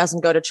if she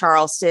doesn't go to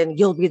Charleston,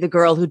 you'll be the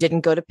girl who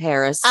didn't go to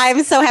Paris.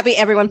 I'm so happy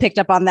everyone picked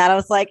up on that. I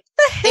was like,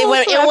 it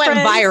went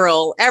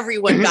viral.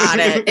 Everyone got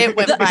it. It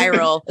went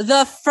viral.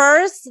 The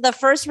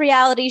first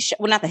reality show,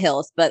 well, not The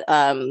Hills, but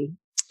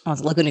I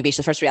was Laguna Beach,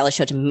 the first reality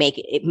show to make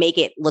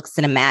it look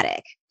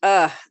cinematic.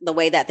 The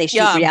way that they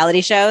shoot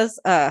reality shows.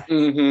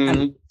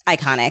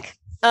 Iconic.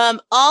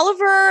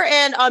 Oliver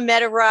and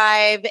Ahmed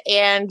arrive,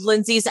 and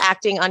Lindsay's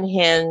acting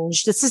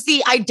unhinged. This is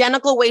the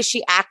identical way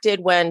she acted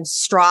when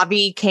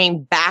Straubby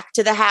came back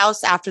to the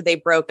house after they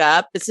broke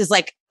up. This is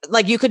like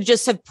you could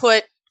just have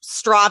put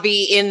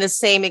Straubby in the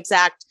same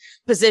exact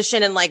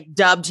position and like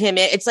dubbed him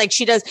in. It's like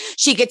she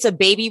gets a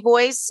baby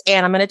voice,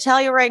 and I'm going to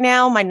tell you right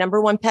now, my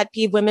number one pet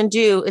peeve women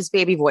do is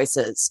baby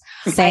voices.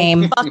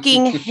 Same. I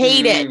fucking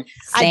hate it. Same.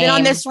 I've been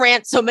on this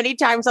rant so many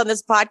times on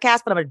this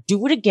podcast, but I'm going to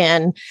do it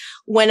again.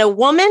 When a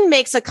woman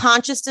makes a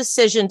conscious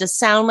decision to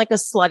sound like a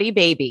slutty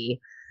baby,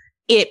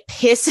 it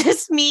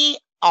pisses me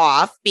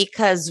off,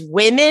 because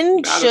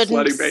women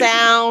shouldn't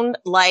sound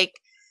like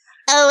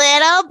a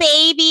little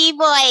baby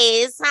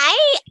voice.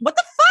 What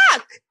the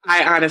fuck?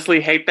 I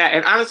honestly hate that.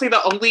 And honestly,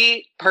 the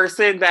only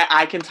person that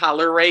I can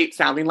tolerate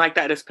sounding like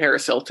that is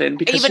Paris Hilton,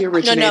 because she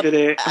originated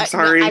it. I'm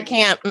sorry. I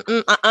can't.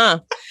 I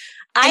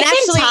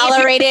can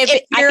tolerate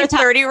it.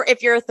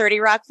 If you're a 30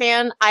 Rock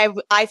fan,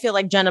 I feel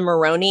like Jenna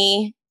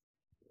Maroney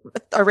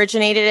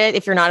originated it.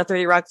 If you're not a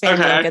 30 Rock fan,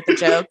 you don't get the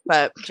joke,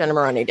 but Jenna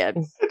Maroney did.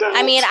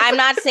 I mean, I'm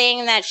not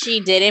saying that she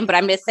didn't, but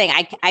I'm just saying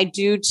I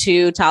do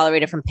too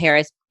tolerate it from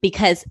Paris,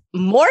 because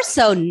more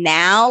so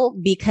now,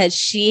 because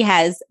she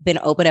has been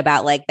open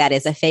about like that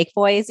is a fake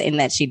voice and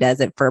that she does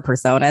it for a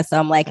persona. So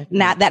I'm like,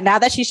 now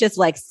that she's just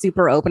like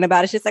super open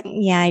about it, she's like,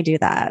 yeah, I do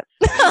that.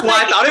 Well,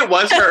 I thought it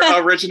was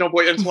her original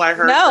voice until I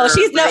heard voice.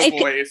 She's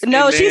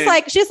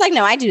like,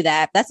 no, I do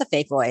that. That's a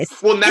fake voice.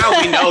 Well, now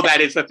we know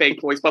that it's a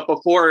fake voice, but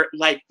before,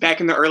 like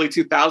back in the early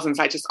 2000s,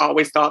 I just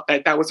always thought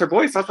that was her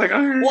voice. I was like,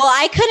 all right. Well,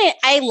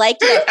 I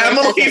liked it.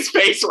 Emily's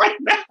face right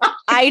now.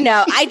 I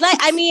know.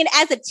 I mean,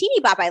 as a teeny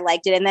bop, I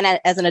liked it. And then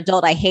as an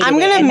adult, I hated it. I'm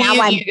going to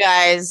mute you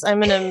guys. I'm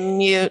going to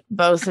mute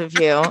both of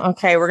you.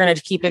 Okay, we're going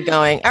to keep it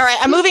going. All right,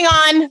 I'm moving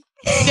on.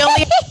 We only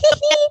have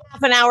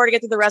half an hour to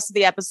get through the rest of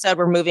the episode.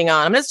 We're moving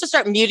on. I'm going to just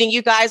start muting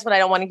you guys when I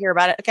don't want to hear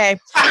about it. Okay.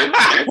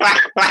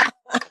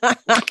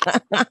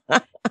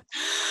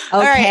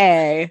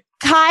 Okay.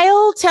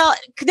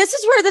 this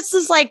is where this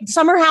is like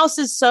Summer House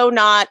is so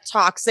not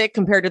toxic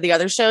compared to the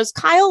other shows.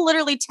 Kyle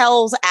literally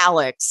tells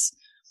Alex,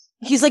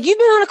 he's like, you've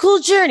been on a cool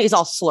journey. He's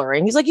all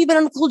slurring. He's like, you've been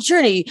on a cool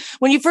journey.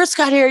 When you first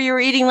got here, you were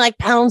eating like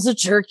pounds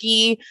of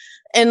turkey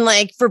and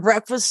like for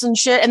breakfast and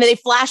shit. And then they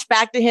flash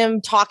back to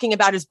him talking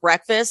about his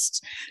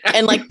breakfast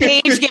and like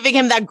Paige giving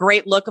him that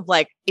great look of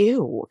like,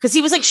 ew. Cause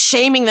he was like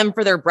shaming them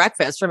for their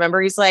breakfast.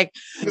 Remember? He's like,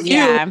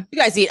 yeah, you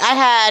guys eat. I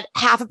had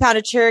half a pound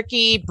of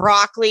turkey,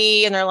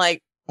 broccoli. And they're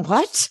like,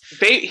 what?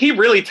 He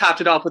really topped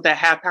it off with that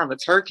half pound of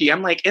turkey.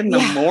 I'm like, in the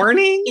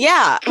morning?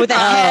 Yeah. With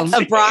that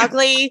head of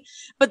broccoli.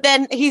 But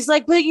then he's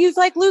like, but you've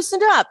like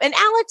loosened up. And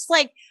Alex,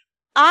 like,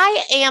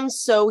 I am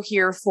so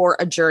here for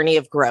a journey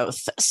of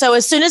growth. So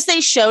as soon as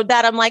they showed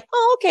that, I'm like,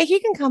 oh, okay, he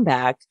can come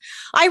back.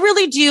 I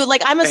really do.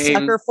 Like, I'm a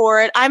sucker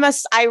for it.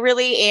 I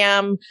really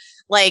am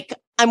like,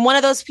 I'm one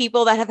of those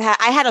people that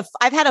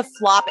I've had a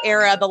flop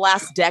era the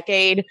last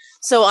decade.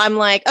 So I'm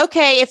like,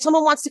 okay, if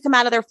someone wants to come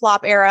out of their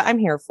flop era, I'm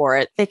here for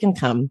it. They can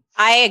come.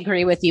 I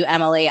agree with you,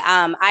 Emily.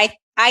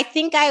 I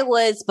think I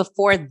was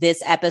before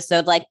this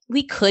episode, like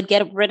we could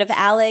get rid of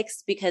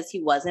Alex because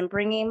he wasn't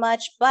bringing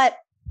much, but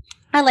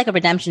I like a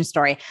redemption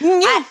story.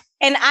 Yeah.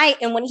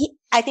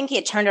 I think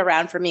it turned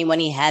around for me when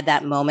he had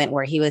that moment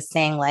where he was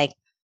saying like,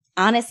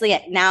 honestly,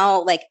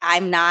 now, like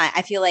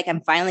I feel like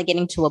I'm finally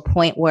getting to a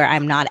point where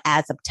I'm not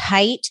as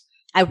uptight.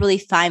 I really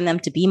find them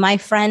to be my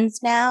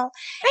friends now.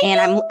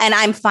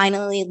 I'm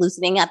finally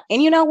loosening up.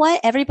 And you know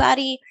what?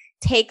 Everybody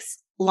takes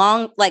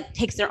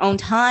their own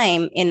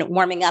time in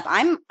warming up.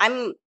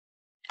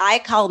 I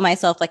call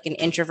myself like an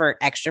introvert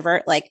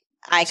extrovert. Like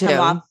I come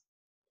off,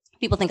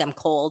 people think I'm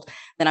cold,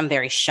 then I'm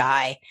very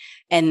shy,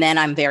 and then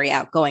I'm very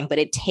outgoing, but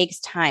it takes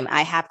time.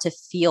 I have to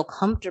feel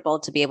comfortable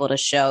to be able to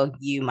show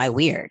you my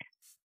weird.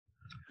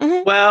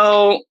 Mm-hmm.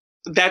 Well,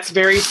 that's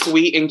very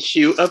sweet and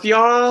cute of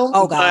y'all.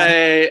 Oh,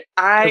 God.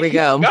 But Here we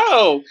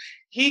go.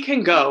 He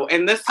can go.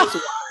 And this is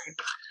why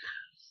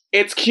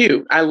it's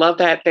cute. I love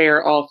that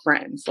they're all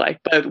friends. Like,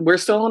 but we're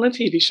still on a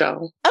TV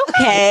show.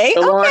 Okay.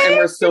 And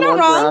we're still on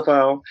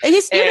Bravo.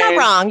 You're not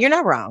wrong. You're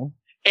not wrong.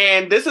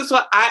 And this is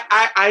what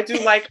I do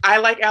like. I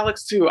like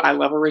Alex too. I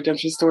love a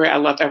redemption story. I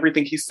love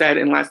everything he said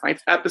in last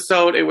night's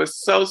episode. It was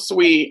so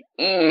sweet.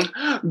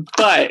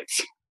 But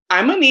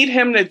I'm going to need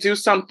him to do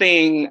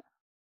something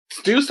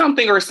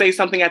or say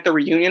something at the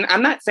reunion.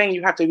 I'm not saying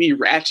you have to be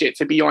ratchet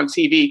to be on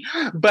TV,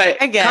 but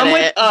come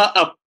with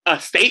a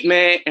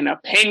statement, an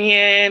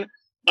opinion,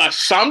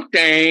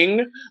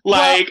 something.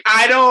 Like,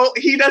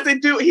 he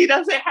doesn't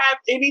have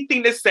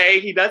anything to say.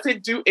 He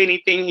doesn't do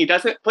anything. He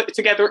doesn't put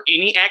together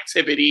any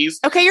activities.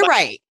 Okay, you're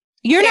right.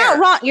 You're not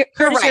wrong. You're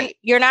right.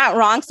 You're not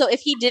wrong. So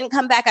if he didn't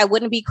come back, I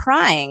wouldn't be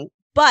crying.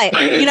 But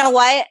you know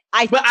what?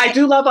 I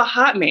do love a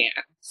hot man.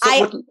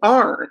 With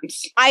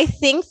arms. I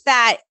think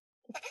that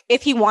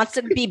if he wants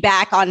to be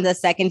back on the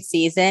second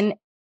season,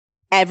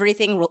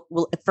 everything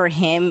for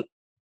him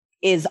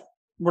is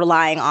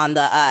relying on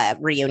the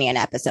reunion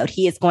episode.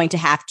 He is going to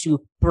have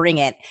to bring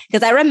it.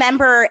 Because I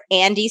remember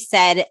Andy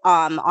said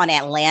on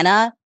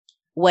Atlanta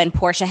when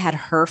Portia had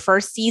her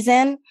first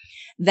season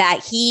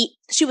that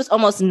she was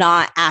almost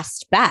not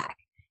asked back.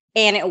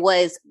 And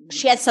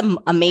she had some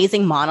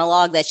amazing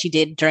monologue that she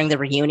did during the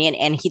reunion.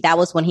 And that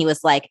was when he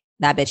was like,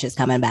 that bitch is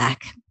coming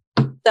back.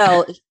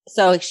 I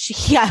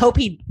hope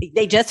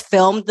they just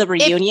filmed the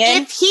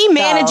reunion. If he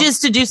manages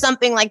to do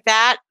something like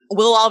that,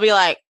 we'll all be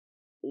like,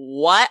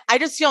 what? I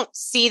just don't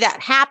see that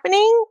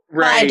happening.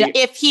 Right. But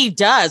if he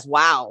does,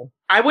 wow.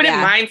 I wouldn't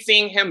mind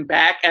seeing him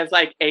back as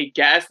like a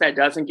guest that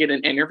doesn't get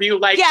an interview.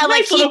 Like,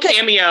 like little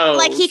cameos.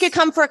 Like he could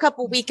come for a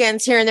couple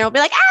weekends here and there. We'll be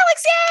like,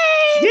 Alex,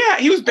 yay! Yeah,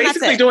 he was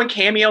basically doing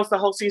cameos the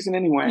whole season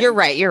anyway. You're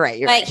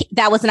right.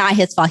 That was not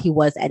his fault. He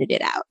was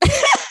edited out.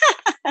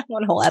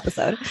 One whole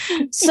episode.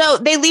 So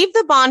they leave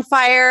the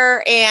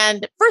bonfire.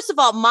 And first of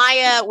all,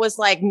 Maya was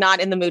like not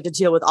in the mood to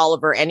deal with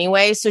Oliver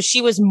anyway. So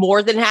she was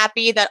more than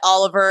happy that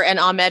Oliver and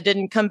Ahmed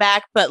didn't come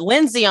back. But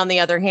Lindsay, on the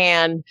other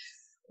hand,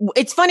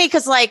 it's funny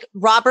because like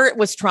Robert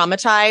was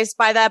traumatized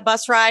by that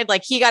bus ride.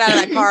 Like he got out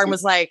of that car and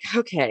was like,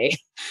 okay,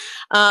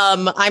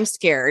 I'm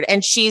scared.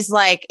 And she's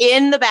like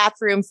in the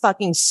bathroom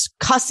fucking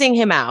cussing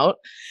him out.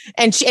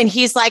 And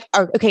he's like,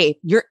 okay,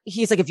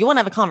 he's like, if you want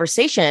to have a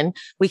conversation,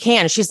 we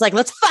can. And she's like,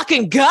 let's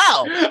fucking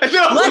go. Let's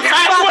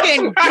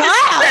fucking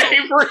go.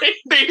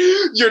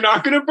 You're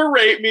not going to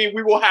berate me.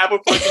 We will have a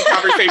fucking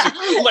conversation.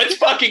 Let's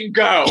fucking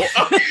go.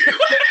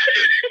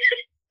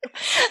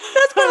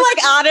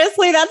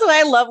 Honestly, that's why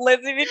I love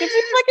Lindsay, because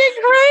she's fucking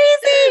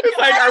crazy. It's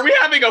like, are we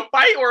having a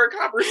fight or a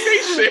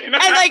conversation? And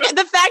like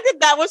the fact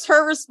that was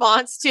her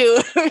response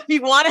to, if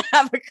you want to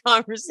have a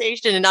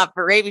conversation and not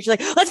berate me, she's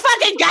like, let's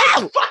fucking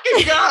go.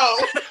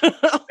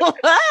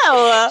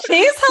 Wow.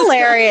 She's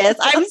hilarious.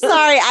 I'm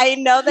sorry. I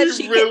know that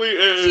she really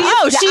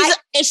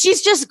is.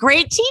 She's just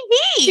great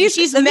TV.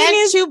 She's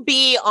meant to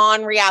be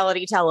on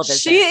reality television.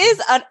 She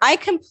is. I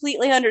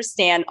completely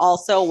understand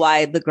also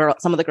why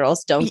some of the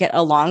girls don't get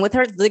along with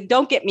her. Like,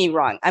 don't get me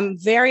wrong. I'm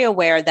very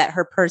aware that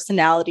her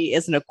personality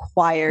is an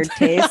acquired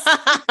taste.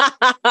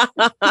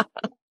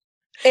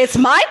 It's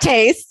my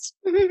taste,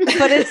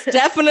 but it's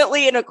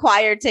definitely an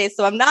acquired taste.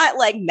 So I'm not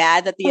like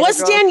mad that the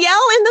was other girl...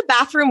 Danielle in the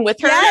bathroom with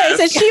her? Yes,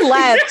 and she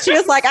left. She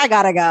was like, I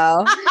gotta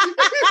go.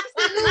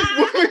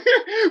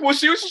 Well,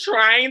 she was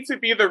trying to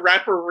be the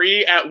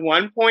referee at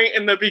one point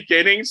in the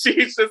beginning.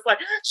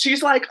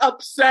 She's like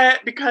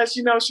upset because,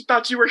 you know, she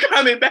thought you were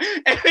coming back.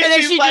 And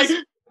then she's like,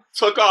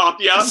 took off.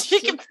 Yeah.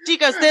 She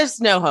goes, there's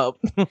no hope.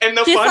 And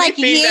the she's funny like,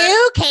 thing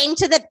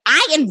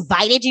I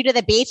invited you to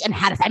the beach. And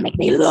how does that make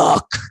me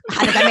look?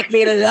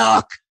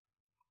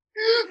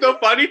 The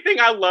funny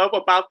thing I love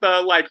about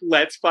the like,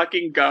 let's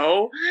fucking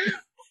go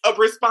of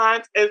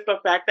response is the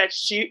fact that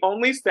she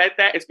only said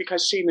that is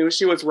because she knew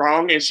she was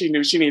wrong and she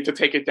knew she needed to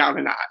take it down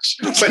a notch,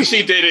 but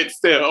she did it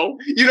still.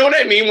 You know what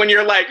I mean? When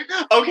you're like,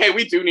 okay,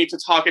 we do need to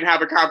talk and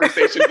have a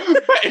conversation,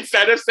 but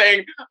instead of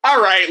saying,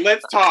 all right,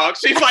 let's talk,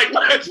 she's like,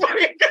 let's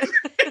fucking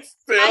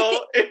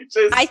still. It's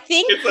a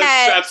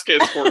chef's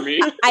kiss for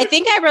me. I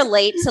think I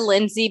relate to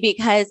Lindsay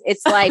because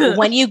it's like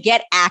when you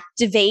get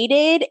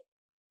activated.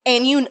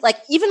 And you like,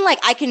 even like,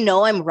 I can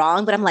know I'm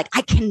wrong, but I'm like,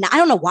 I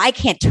don't know why I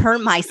can't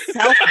turn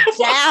myself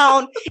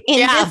down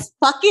in this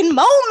fucking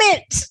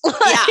moment.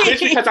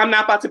 It's because I'm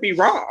not about to be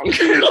wrong.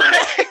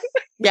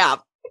 Yeah.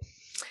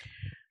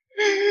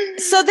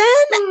 So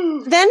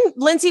then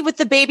Lindsay with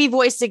the baby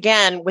voice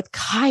again with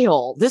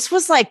Kyle. This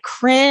was like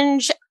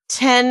cringe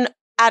 10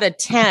 out of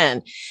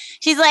 10.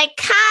 She's like,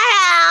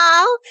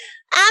 Kyle,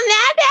 I'm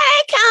not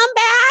gonna come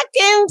back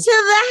into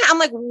the. I'm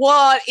like,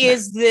 what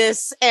is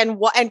this? And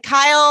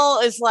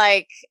Kyle is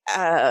like,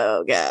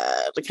 oh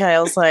god.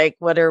 Kyle's like,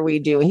 what are we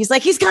doing? He's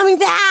like, he's coming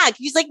back.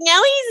 He's like,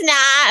 no, he's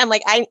not. I'm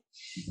like,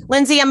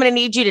 Lindsay, I'm gonna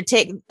need you to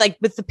take like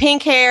with the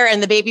pink hair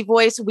and the baby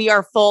voice. We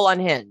are full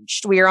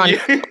unhinged. We are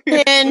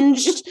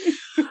unhinged.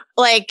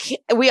 Like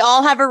we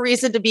all have a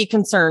reason to be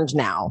concerned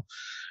now.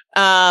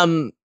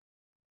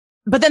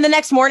 But then the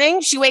next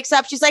morning she wakes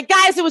up. She's like,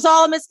 guys, it was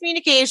all a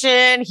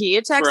miscommunication. He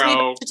had texted me a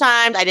bunch of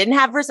times. I didn't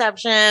have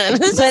reception.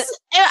 I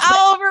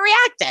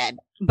overreacted.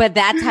 But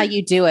that's how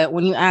you do it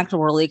when you act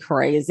really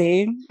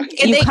crazy.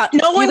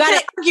 No one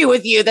can argue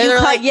with you.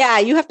 They're like, yeah,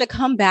 you have to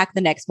come back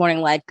the next morning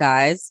like,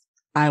 guys,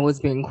 I was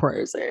being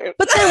crazy.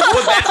 But then,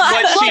 well, that's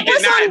what she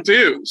did not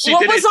do.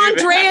 What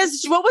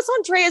was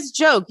Andrea's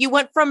joke? You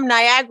went from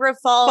Niagara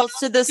Falls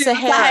to the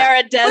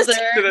Sahara Desert.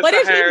 What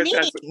did he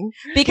mean?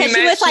 Because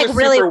she was like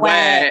really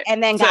wet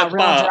and then got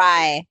real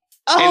dry.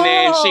 And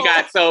then she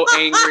got so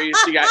angry,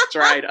 she got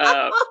dried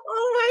up.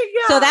 Oh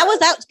my God. So that was.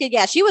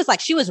 Yeah, she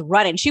was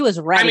running. She was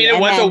running. I mean, it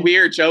was a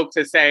weird joke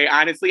to say.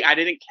 Honestly, I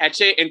didn't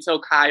catch it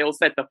until Kyle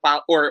said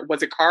or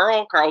was it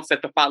Carl? Carl said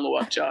the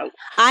follow-up joke.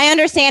 I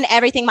understand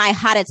everything my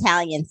hot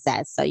Italian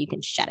says, so you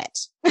can shut it.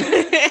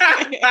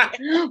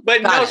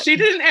 But no, she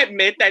didn't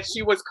admit that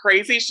she was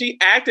crazy. She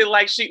acted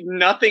like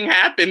nothing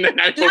happened the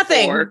night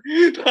before.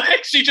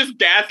 Like she just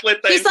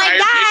gaslit the She's like,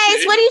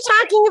 guys, what are you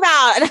talking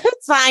about?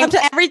 It's fine.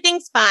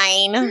 Everything's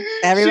fine.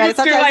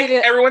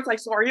 Everyone's like,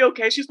 so are you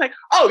okay? She's like,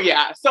 oh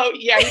yeah. So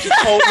yeah, he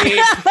just told me.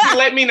 He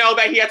let me know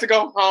that he had to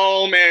go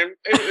home, and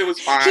it was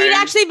fine. He'd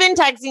actually been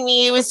texting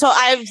me. It was so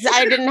I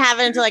didn't have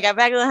it until I got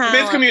back to the house.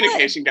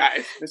 Miscommunication,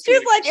 guys.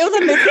 She's like, it was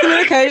a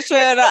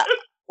miscommunication.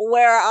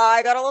 Where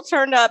I got a little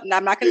turned up, and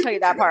I'm not going to tell you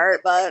that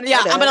part, but yeah,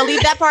 I'm going to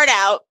leave that part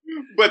out.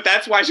 But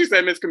that's why she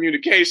said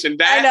miscommunication.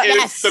 That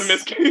is the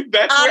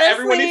That's honestly, what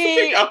everyone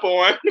needs to pick up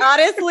on.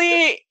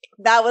 Honestly,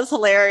 that was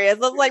hilarious. It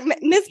was like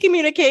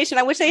miscommunication.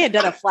 I wish they had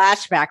done a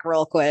flashback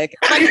real quick.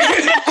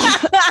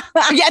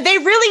 Yeah,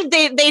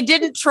 they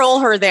didn't troll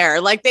her there.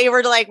 Like they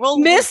were like, well,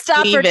 missed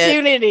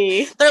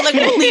opportunity. They're like,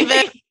 we'll leave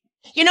it.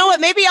 You know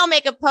what? Maybe I'll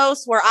make a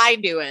post where I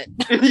do it.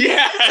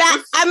 Yeah.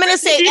 I'm going to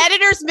say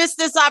editors missed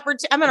this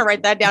opportunity. I'm going to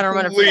write that down. I'm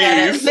going to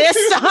forget it.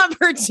 Missed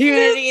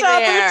opportunity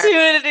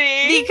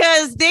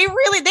because they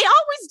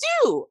always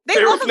do.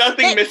 There was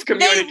nothing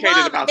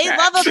miscommunicated about that. They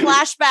love a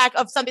flashback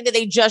of something that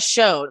they just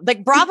showed.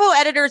 Like Bravo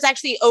editors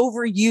actually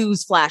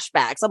overuse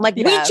flashbacks. I'm like,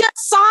 we just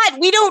saw it.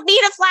 We don't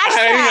need a flashback.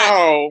 I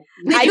know.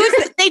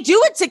 They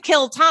do it to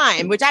kill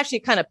time, which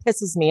actually kind of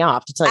pisses me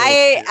off to tell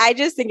you. I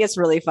just think it's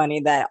really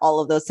funny that all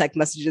of those text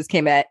messages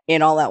came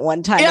in all at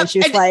one time, and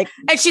she's like,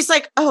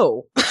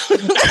 oh. Like,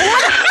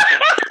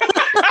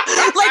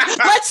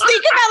 let's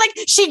think about like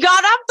she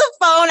got off the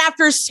phone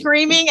after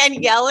screaming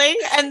and yelling,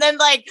 and then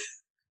like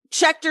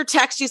checked her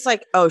text. She's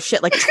like, oh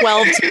shit, like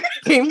 12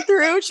 came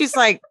through. She's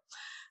like,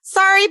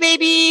 sorry,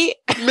 baby,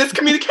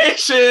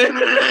 miscommunication.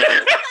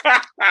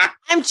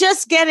 I'm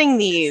just getting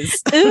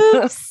these.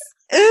 Oops.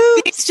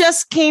 These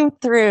just came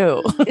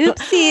through.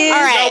 Oopsie.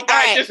 All right,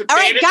 guys.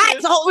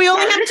 We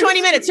only have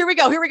 20 minutes. Here we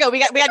go. We got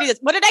to do this.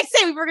 What did I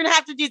say? We were going to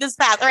have to do this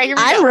fast. All right, here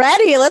we go. I'm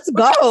ready. Let's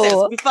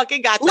go. We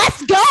fucking got this.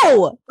 Let's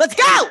go. Let's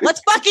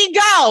fucking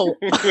go.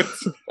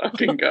 Let's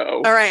fucking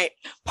go. All right.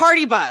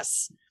 Party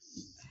bus.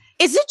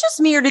 Is it just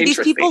me or do these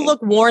people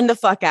look worn the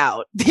fuck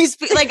out? These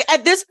like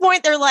at this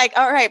point they're like,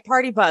 all right,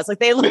 party bus. Like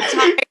they look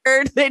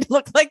tired. They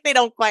look like they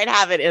don't quite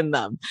have it in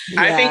them.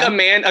 Yeah. I think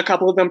a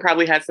couple of them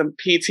probably had some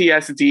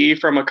PTSD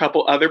from a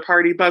couple other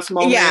party bus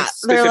moments. Yeah,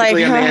 they're like,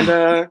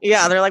 Amanda.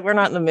 Yeah, they're like, we're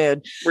not in the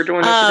mood. We're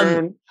doing this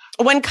again.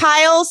 When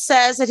Kyle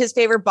says that his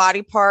favorite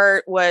body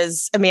part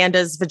was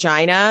Amanda's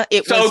vagina,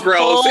 it so was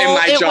gross, and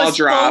my jaw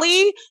dropped.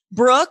 Fully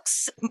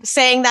Brooks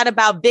saying that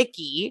about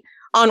Vicky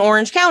on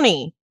Orange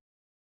County.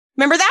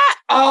 Remember that?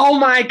 Oh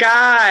my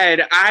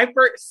God!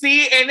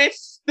 See, and it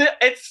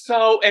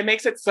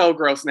makes it so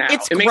gross now.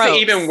 It makes it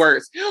even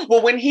worse.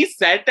 Well, when he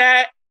said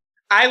that,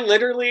 I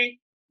literally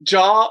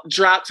jaw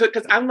dropped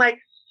because I'm like,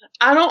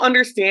 I don't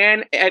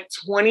understand at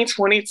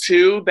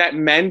 2022 that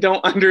men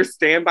don't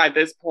understand by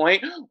this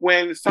point.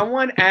 When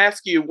someone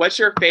asks you, what's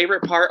your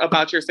favorite part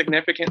about your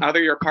significant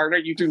other, your partner,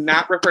 you do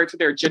not refer to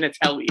their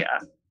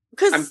genitalia.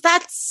 Because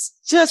that's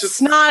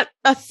just not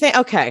a thing.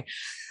 Okay.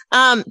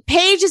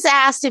 Paige is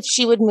asked if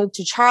she would move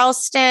to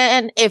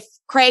Charleston. If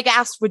Craig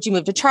asked, would you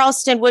move to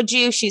Charleston? Would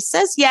you? She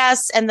says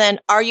yes. And then,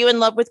 are you in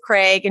love with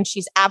Craig? And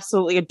she's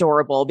absolutely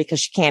adorable because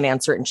she can't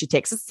answer it and she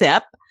takes a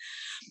sip.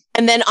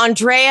 And then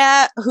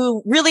Andrea,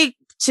 who really,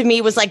 to me,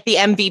 was like the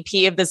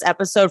MVP of this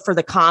episode for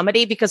the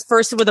comedy, because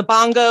first were the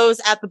bongos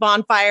at the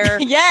bonfire.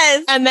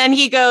 Yes. And then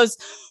he goes,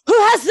 who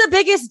has the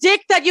biggest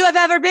dick that you have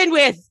ever been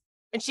with?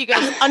 And she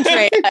goes,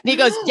 Andrea. And he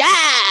goes, yeah.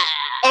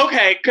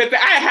 Okay, because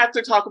I have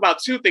to talk about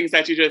two things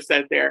that you just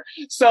said there.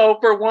 So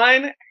for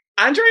one,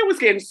 Andrea was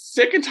getting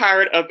sick and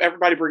tired of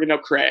everybody bringing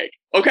up Craig.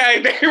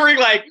 Okay? They were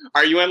like,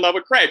 are you in love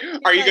with Craig?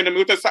 Are you going to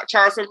move to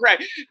Charleston,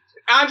 Craig?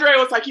 Andrea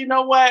was like, you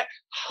know what?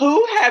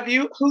 Who's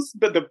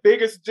the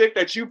biggest dick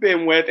that you've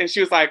been with? And she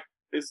was like,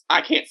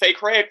 I can't say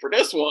Craig for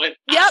this one.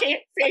 Yep. I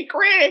can't say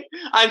Craig.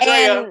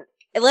 Andrea.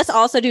 And let's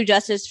also do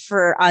justice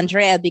for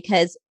Andrea,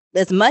 because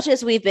as much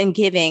as we've been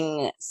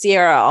giving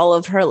Sierra all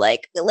of her,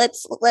 like,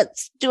 let's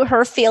do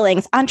her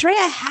feelings,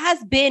 Andrea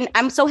has been,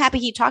 I'm so happy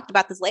he talked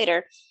about this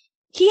later.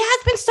 He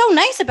has been so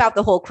nice about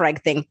the whole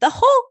Craig thing the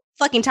whole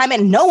fucking time,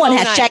 and no one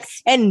has checked,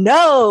 and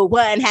no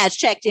one has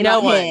checked in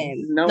on him.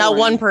 Not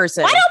one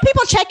person. Why don't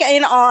people check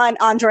in on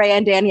Andrea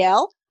and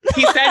Danielle?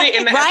 He said it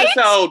in the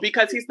episode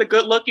because he's the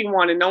good-looking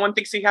one, and no one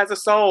thinks he has a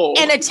soul.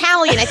 And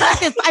Italian. I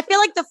feel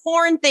like the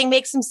foreign thing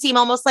makes him seem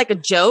almost like a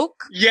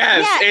joke.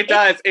 Yes, it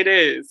does. It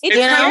is. It's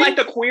kind of like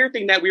the queer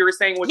thing that we were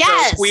saying with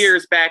the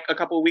queers back a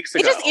couple of weeks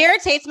ago. It just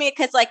irritates me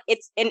because, like,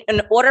 it's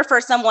in order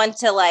for someone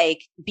to,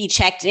 like, be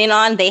checked in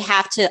on, they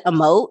have to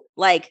emote.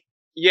 Like,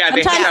 yeah,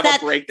 they have a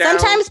breakdown.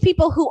 Sometimes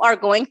people who are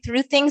going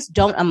through things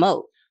don't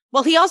emote.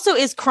 Well, he also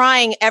is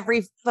crying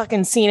every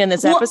fucking scene in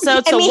this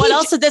episode. So what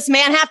else did this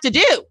man have to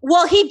do?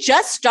 Well, he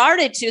just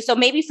started to. So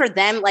maybe for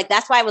them, like,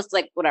 that's why I was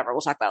like, whatever,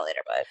 we'll talk about it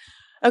later. But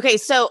okay,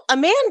 so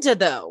Amanda,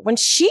 though, when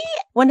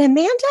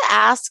Amanda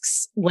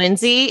asks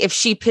Lindsay if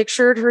she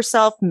pictured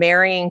herself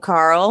marrying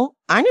Carl,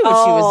 I knew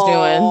what she was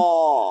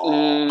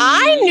doing.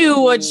 I knew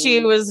what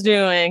she was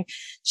doing.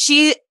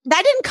 That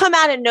didn't come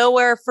out of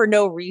nowhere for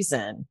no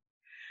reason.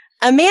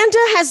 Amanda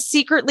has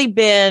secretly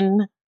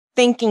been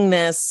thinking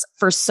this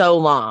for so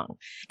long.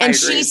 And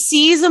she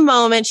sees a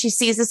moment, she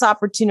sees this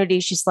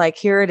opportunity. She's like,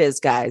 here it is,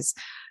 guys.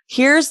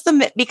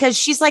 Because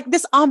she's like,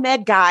 this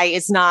Ahmed guy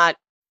is not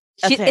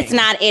a thing. It's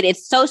not it.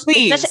 It's so,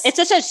 it's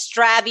such a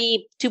Stravy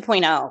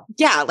 2.0.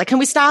 Yeah. Like, can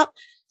we stop?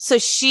 So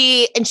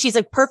she's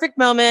like, perfect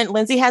moment.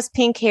 Lindsay has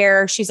pink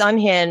hair. She's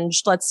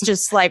unhinged. Let's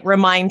just like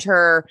remind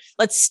her,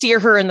 let's steer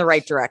her in the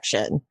right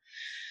direction.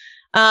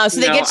 So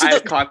they get to I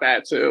caught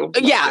that too.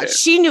 Yeah,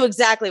 she knew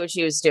exactly what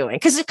she was doing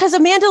because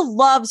Amanda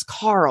loves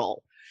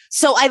Carl.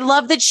 So I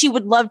love that she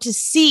would love to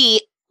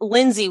see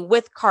Lindsay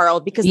with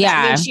Carl because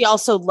that means she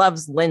also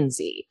loves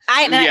Lindsay.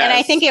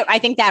 I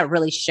think that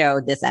really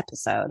showed this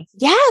episode.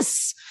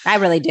 Yes, I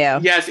really do.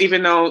 Yes,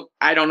 even though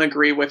I don't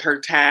agree with her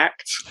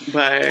tact,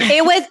 but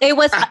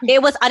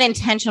it was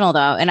unintentional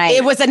though, and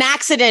it was an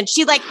accident.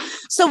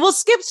 So we'll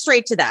skip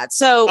straight to that.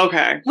 So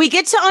we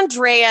get to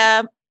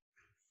Andrea.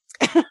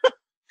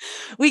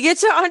 We get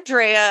to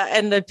Andrea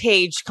and the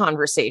Paige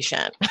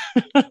conversation.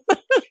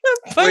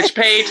 Which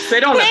Paige?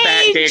 Sit on the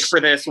fat dick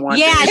for this one.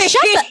 Yeah,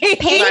 shut the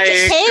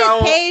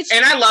Paige.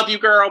 And I love you,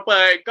 girl,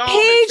 but go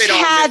Paige and sit on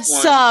had this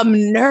one.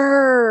 some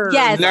nerve.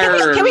 Yes.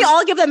 Can we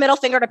all give the middle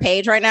finger to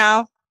Paige right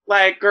now?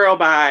 Like, girl,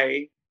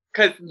 bye.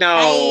 Because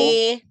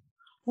no.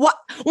 What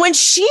when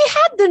she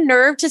had the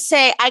nerve to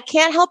say, I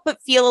can't help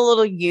but feel a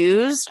little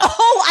used.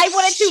 Oh, I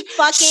wanted to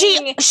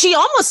fucking. She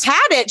almost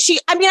had it.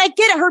 I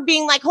get her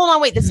being like, hold on,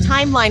 wait, this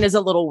timeline is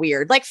a little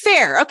weird. Like,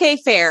 fair. Okay,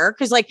 fair.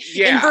 Because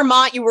in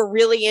Vermont, you were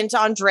really into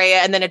Andrea.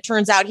 And then it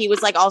turns out he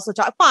was like also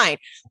fine.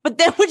 But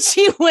then when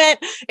she went,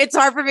 it's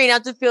hard for me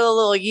not to feel a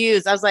little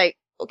used. I was like,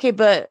 okay,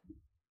 but.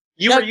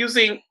 You were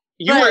using.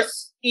 You were.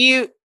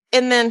 You.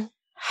 And then.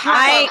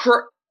 You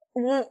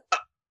want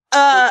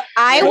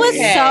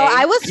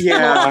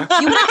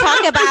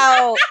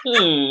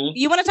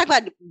to talk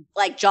about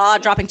like jaw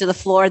dropping to the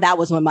floor? That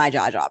was when my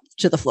jaw dropped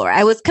to the floor.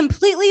 I was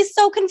completely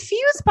so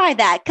confused by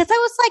that because I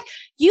was like,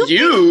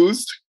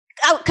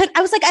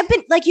 I was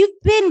like,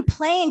 you've been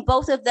playing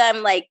both of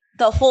them like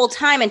the whole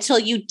time until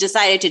you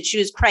decided to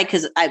choose Craig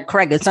because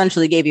Craig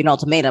essentially gave you an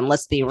ultimatum.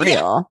 Let's be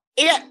real.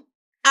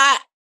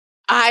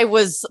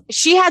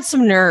 She had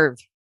some nerve.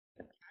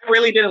 I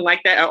really didn't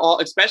like that at all,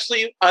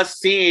 especially us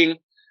seeing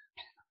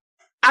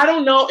I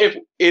don't know if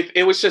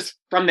it was just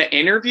from the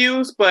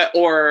interviews,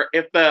 or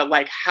if the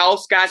like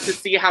house got to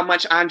see how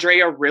much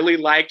Andrea really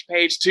liked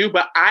Paige too.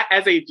 But I,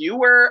 as a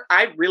viewer,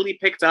 I really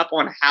picked up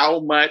on how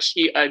much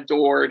he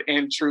adored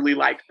and truly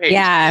liked Paige.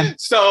 Yeah.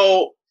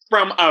 So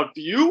from a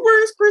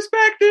viewer's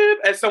perspective,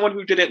 as someone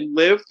who didn't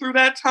live through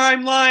that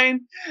timeline,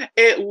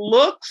 it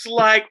looks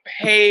like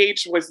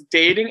Paige was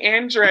dating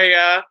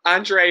Andrea,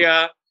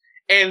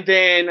 and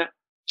then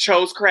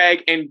chose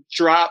Craig and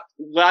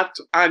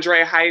left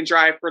Andrea high and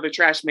dry for the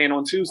trash man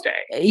on Tuesday.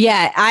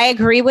 Yeah, I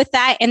agree with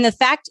that. And the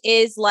fact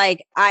is,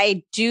 like,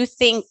 I do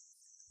think,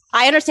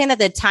 I understand that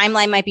the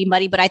timeline might be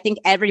muddy, but I think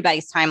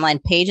everybody's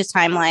timeline, Paige's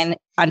timeline,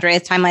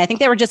 Andrea's timeline, I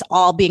think they were just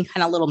all being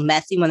kind of a little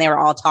messy when they were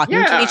all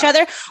talking to each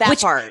other.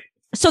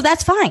 So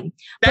that's fine.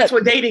 That's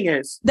what dating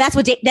is. That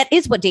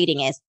is what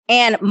dating is.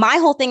 And my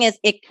whole thing is,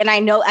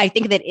 I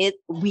think that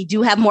we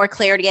do have more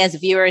clarity as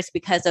viewers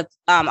because of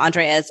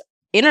Andrea's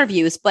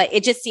interviews, but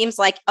it just seems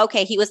like,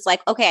 okay, he was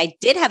like, okay, I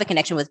did have a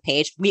connection with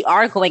Paige. We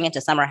are going into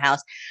Summer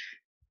House.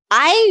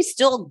 I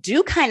still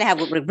do kind of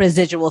have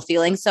residual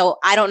feelings. So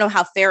I don't know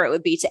how fair it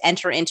would be to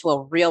enter into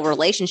a real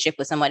relationship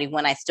with somebody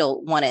when I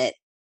still want to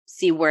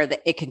see where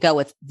it could go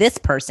with this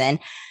person.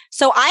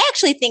 So I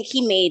actually think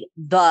he made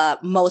the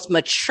most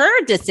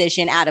mature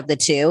decision out of the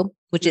two,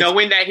 which is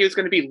knowing that he was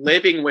going to be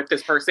living with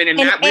this person and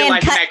not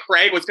realizing that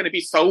Craig was going to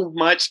be so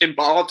much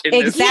involved in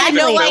this. He had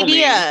no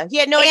idea. He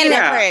had no idea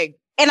that Craig.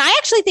 And I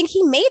actually think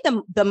he made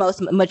the most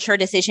mature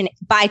decision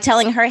by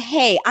telling her,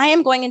 hey, I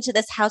am going into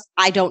this house.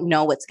 I don't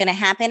know what's going to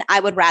happen. I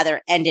would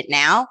rather end it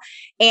now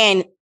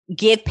and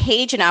give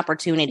Paige an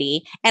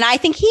opportunity. And I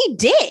think he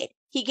did.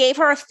 He gave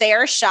her a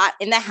fair shot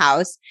in the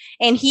house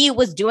and he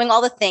was doing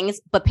all the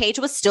things, but Paige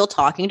was still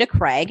talking to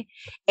Craig.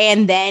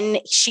 And then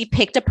she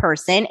picked a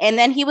person and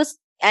then he was,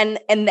 and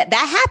that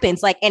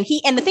happens. Like, and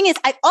the thing is,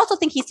 I also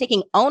think he's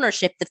taking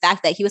ownership. The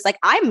fact that he was like,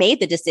 I made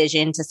the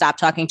decision to stop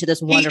talking to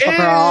this wonderful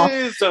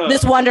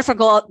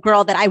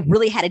girl that I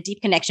really had a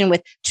deep connection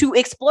with, to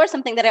explore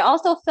something that I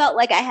also felt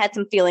like I had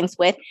some feelings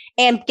with.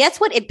 And guess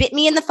what? It bit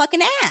me in the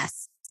fucking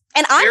ass.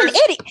 And I'm an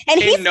idiot.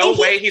 And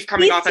he's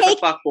coming off as a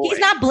fuckboy. He's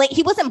not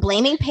he wasn't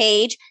blaming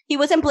Paige. He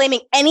wasn't blaming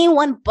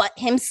anyone but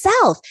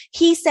himself.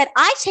 He said,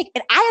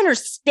 I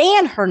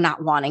understand her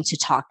not wanting to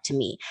talk to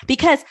me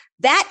because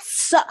that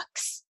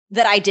sucks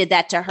that I did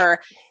that to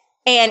her.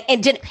 And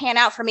it didn't pan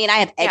out for me. And I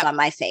have egg on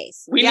my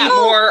face. We need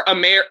more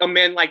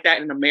men like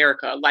that in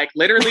America. Like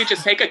literally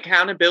just take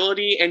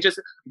accountability and just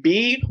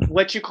be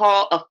what you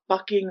call a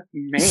fucking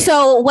man.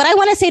 So what I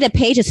want to say to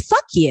Paige is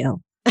fuck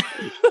you.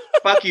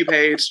 Fuck you,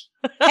 Paige.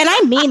 And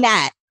I mean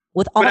that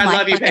with all my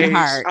fucking Paige.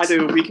 heart. I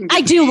do.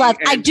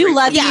 I do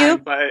love you.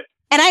 But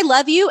and I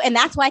love you. And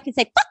that's why I can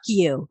say, fuck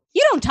you.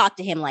 You don't talk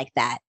to him like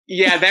that.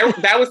 Yeah,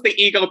 that was the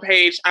ego,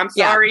 Paige. I'm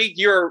sorry.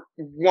 You're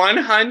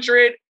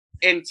 110%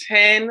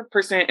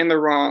 in the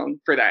wrong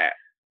for that.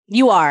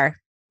 You are.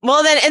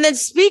 Well, then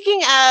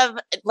speaking of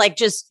like,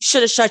 just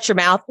should have shut your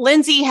mouth.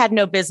 Lindsay had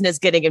no business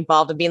getting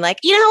involved and being like,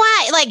 you know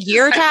what? Like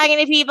you're talking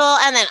to people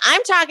and then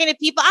I'm talking to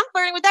people. I'm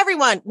flirting with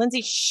everyone.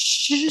 Lindsay,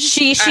 she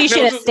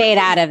should have stayed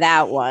out of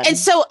that one. And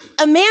so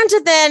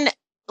Amanda then,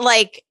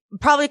 like,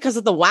 probably because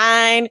of the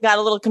wine, got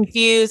a little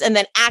confused and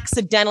then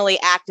accidentally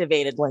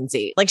activated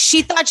Lindsay. Like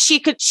she thought she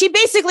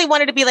basically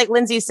wanted to be like,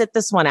 Lindsay, sit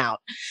this one out,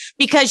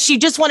 because she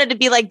just wanted to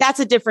be like, that's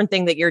a different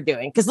thing that you're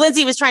doing. Because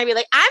Lindsay was trying to be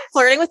like, I'm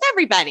flirting with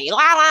everybody. La,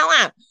 la,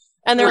 la.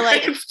 And they're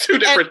like, it's two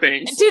different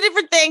things. Two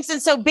different things.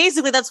 And so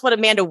basically that's what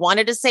Amanda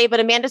wanted to say.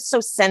 But Amanda's so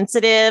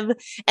sensitive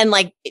and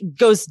like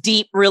goes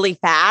deep really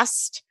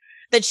fast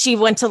that she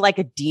went to like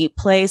a deep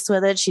place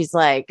with it. She's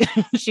like,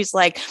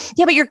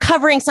 yeah, but you're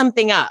covering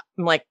something up.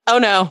 I'm like, oh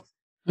no.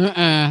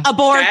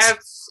 Abort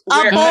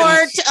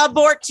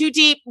too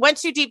deep, went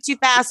too deep, too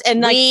fast.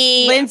 And like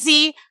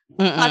Lindsay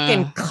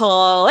fucking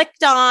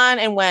clicked on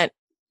and went,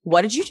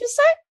 what did you just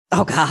say?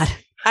 Oh God.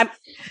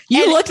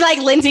 You looked like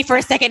Lindsay for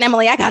a second,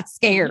 Emily. I got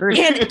scared.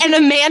 And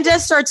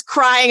Amanda starts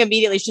crying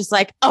immediately. She's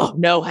like, oh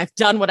no, I've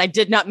done what I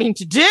did not mean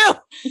to do.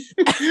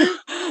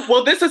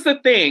 Well, this is the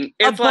thing.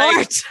 It's Abort.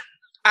 Like,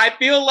 I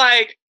feel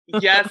like,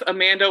 yes,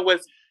 Amanda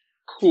was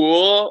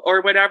cool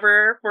or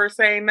whatever for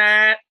saying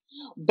that.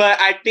 But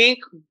I think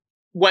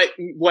what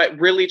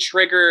really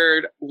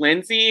triggered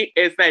Lindsay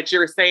is that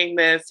you're saying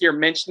this, you're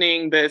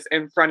mentioning this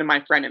in front of my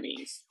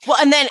frenemies. Well,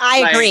 and then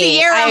I agree.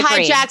 Sierra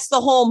hijacks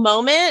the whole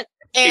moment.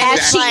 And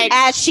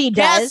as she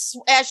does.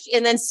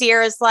 And then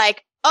Sierra's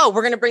like, oh,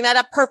 we're going to bring that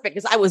up. Perfect.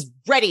 Because I was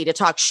ready to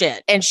talk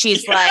shit. And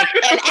she's like,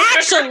 and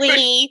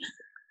actually...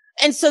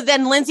 And so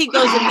then Lindsay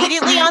goes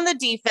immediately on the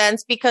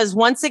defense because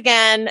once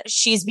again,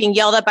 she's being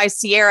yelled at by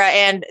Sierra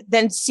and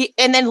then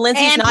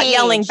Lindsay's not Paige.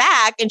 Yelling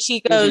back. And she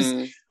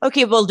goes,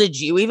 okay, well, did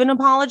you even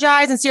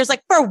apologize? And Sierra's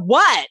like, for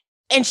what?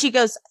 And she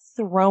goes,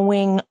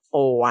 throwing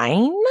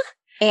wine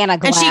and a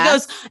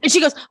glass. And she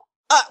goes,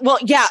 well,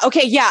 yeah.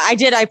 Okay. Yeah, I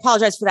did. I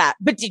apologize for that.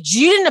 But you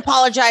didn't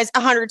apologize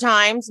 100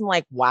 times. I'm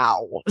like,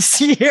 wow.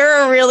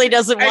 Sierra really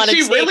doesn't want to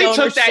take ownership. She really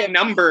took that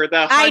number,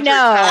 the 100 I know.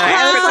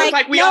 times.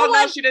 Like we all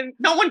know she didn't,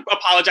 no one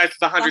apologizes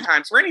 100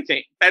 times for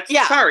anything. That's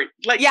sorry.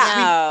 Like,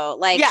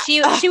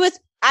 she was,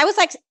 I was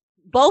like,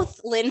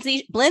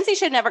 Lindsay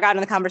should have never gotten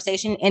in the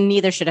conversation, and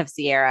neither should have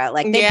Sierra.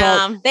 Like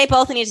they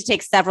both need to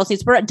take several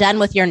seats. We're done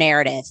with your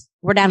narrative.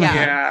 We're done with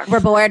it. We're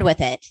bored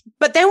with it.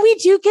 But then we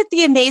do get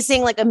the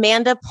amazing, like,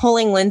 Amanda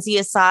pulling Lindsay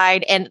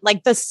aside, and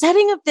like the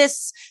setting of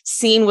this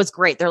scene was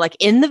great. They're like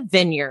in the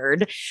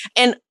vineyard,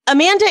 and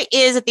Amanda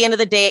is, at the end of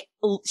the day,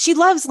 she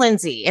loves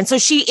Lindsay. And so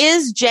she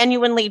is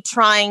genuinely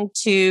trying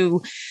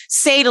to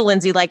say to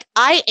Lindsay, like,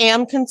 I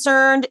am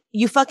concerned.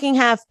 You fucking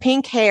have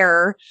pink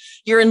hair.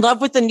 You're in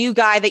love with the new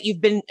guy that you've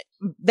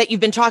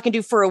been talking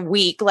to for a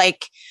week.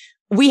 Like,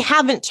 we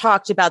haven't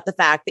talked about the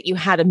fact that you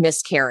had a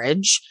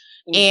miscarriage.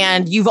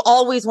 And you've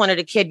always wanted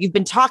a kid. You've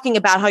been talking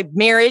about how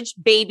marriage,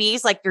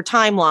 babies, like your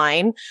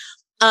timeline.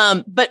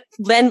 But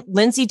then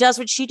Lindsay does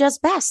what she does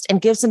best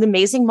and gives an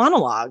amazing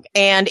monologue.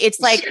 And it's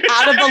like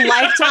out of a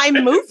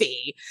Lifetime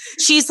movie.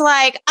 She's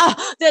like, oh,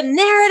 the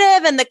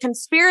narrative and the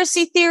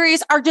conspiracy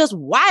theories are just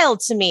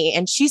wild to me.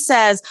 And she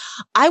says,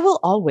 I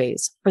will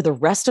always, for the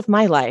rest of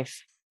my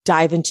life,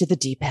 dive into the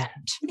deep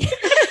end.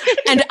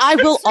 And I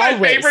will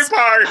favorite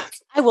part.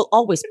 I will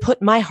always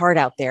put my heart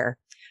out there,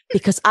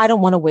 because I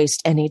don't want to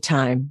waste any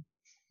time.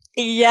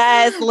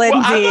 Yes, Lindsay.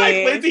 Well, I'm like,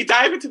 Lindsay,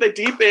 dive into the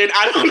deep end.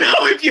 I don't know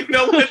if you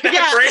know what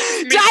that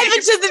brings me. Dive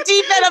into the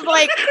deep end of,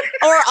 like,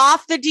 or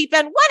off the deep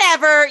end,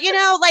 whatever,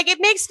 like, it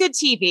makes good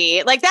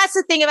TV. Like, that's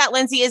the thing about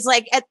Lindsay is,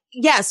 like,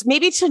 yes,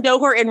 maybe to know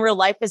her in real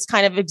life is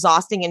kind of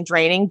exhausting and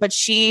draining, but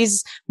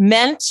she's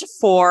meant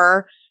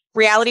for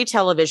reality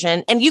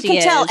television. And you can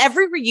tell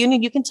every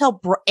reunion, you can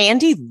tell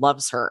Andy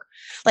loves her.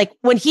 Like,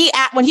 when he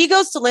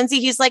goes to Lindsay,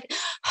 he's like,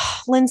 oh,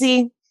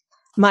 Lindsay,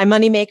 my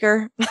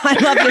moneymaker. I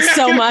love you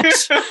so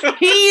much.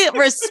 He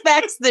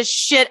respects the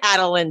shit out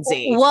of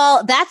Lindsay.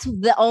 Well, that's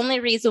the only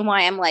reason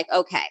why I'm like,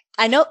 okay.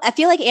 I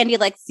feel like Andy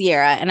likes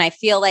Sierra, and I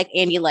feel like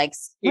Andy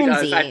likes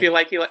Lindsay. He does. I feel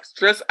like he likes,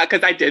 just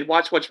because I did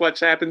watch What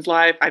Happens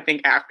Live, I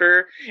think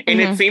after,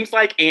 and it seems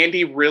like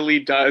Andy really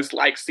does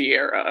like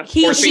Sierra.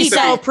 She's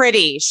so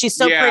pretty. She's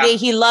so pretty.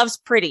 He loves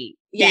pretty.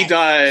 Yes. He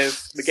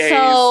does. The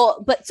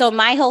gays. So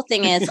my whole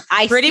thing is,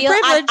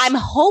 I'm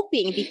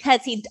hoping,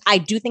 because I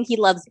do think he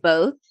loves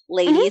both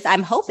ladies.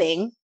 I'm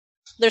hoping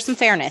there's some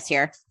fairness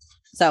here.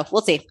 So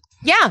we'll see.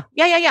 Yeah.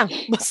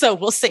 So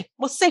we'll see.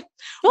 We'll see.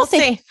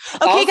 Okay,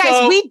 also,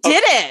 guys, we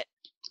did it.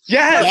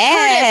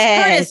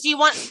 Yes. Curtis, do you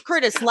want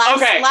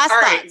last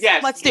thoughts?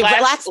 Yes. Let's do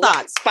last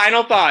thoughts.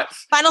 Final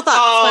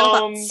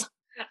thoughts.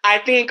 I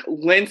think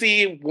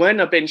Lindsay wouldn't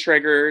have been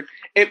triggered.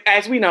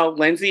 As we know,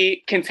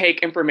 Lindsay can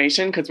take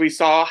information, because we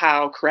saw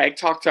how Craig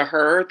talked to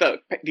her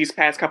these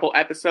past couple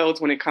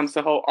episodes when it comes to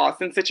the whole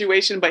Austin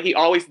situation, but he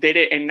always did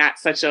it in not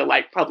such a,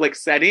 like, public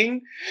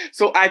setting.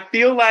 So I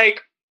feel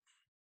like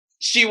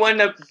she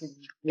wouldn't have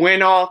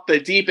went off the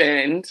deep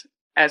end,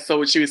 as so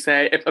what she would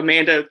say, if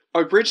Amanda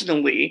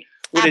originally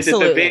would have did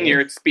the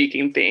vineyard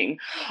speaking thing.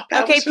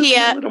 Okay,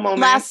 Pia,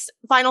 last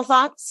final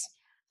thoughts?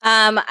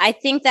 I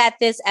think that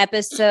this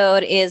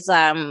episode is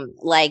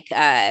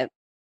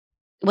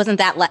wasn't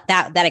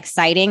that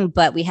exciting,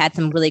 but we had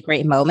some really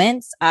great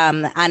moments.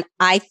 And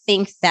I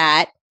think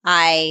that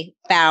I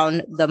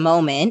found the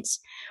moment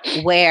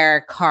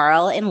where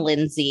Carl and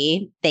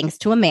Lindsay, thanks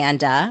to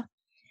Amanda,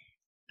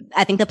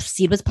 I think the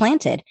seed was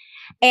planted.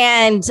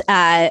 And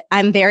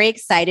I'm very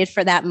excited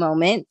for that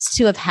moment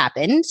to have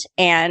happened,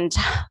 and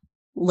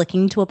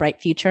looking to a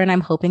bright future. And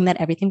I'm hoping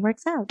that everything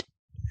works out.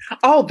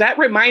 Oh, that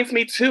reminds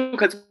me too,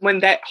 because when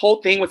that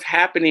whole thing was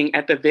happening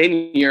at the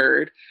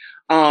vineyard,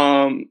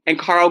 and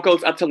Carl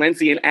goes up to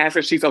Lindsay and asks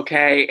if she's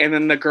okay, and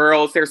then the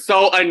girls, they're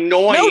so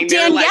annoying. No,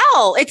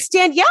 Danielle. It's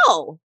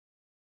Danielle.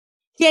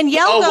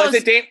 Danielle goes, was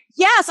it Dan?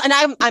 Yes, and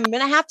I'm going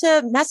to have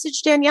to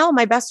message Danielle,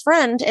 my best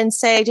friend, and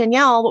say,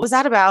 Danielle, what was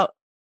that about?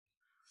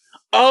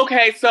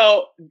 Okay,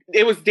 so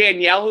it was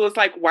Danielle who was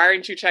like, why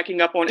aren't you checking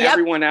up on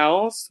everyone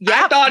else? Yep.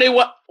 I thought it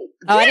was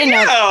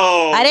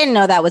Danielle. I didn't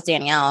know that was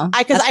Danielle.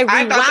 Because I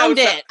rewound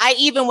it. I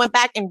even went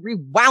back and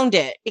rewound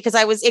it because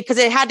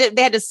they had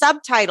to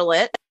subtitle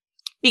it,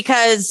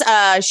 because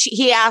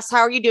he asked, how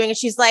are you doing? And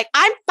she's like,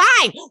 I'm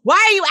fine. Why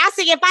are you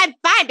asking if I'm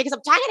fine? Because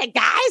I'm talking to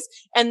guys.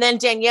 And then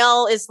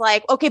Danielle is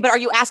like, okay, but are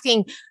you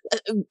asking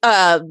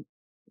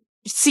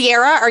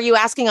Sierra? Are you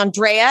asking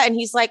Andrea? And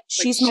he's like,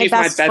 she's my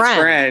best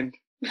friend.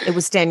 It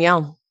was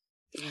Danielle.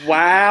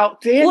 Wow,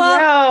 Danielle.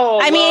 Well,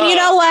 I mean, you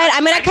know what?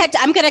 I'm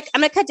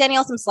gonna cut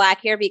Danielle some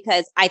slack here,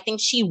 because I think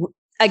she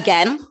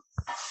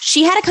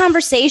had a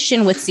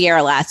conversation with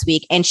Sierra last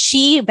week, and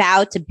she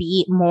vowed to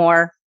be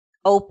more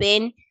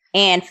open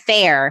and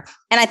fair.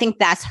 And I think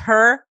that's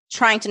her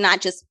trying to not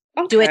just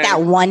do it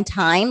that one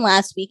time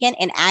last weekend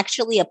and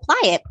actually apply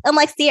it,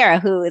 unlike Sierra,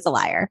 who is a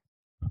liar.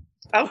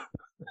 Oh.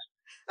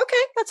 Okay,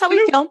 that's how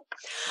we feel.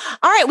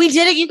 All right, we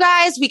did it, you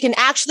guys. We can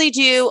actually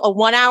do a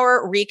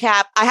 1-hour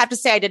recap. I have to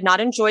say, I did not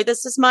enjoy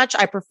this as much.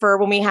 I prefer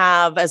when we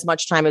have as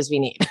much time as we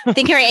need. I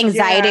think your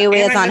anxiety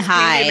was on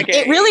high.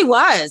 It really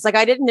was. Like,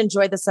 I didn't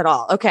enjoy this at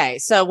all. Okay,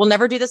 so we'll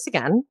never do this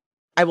again.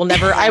 I will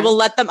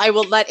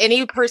let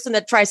any person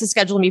that tries to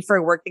schedule me for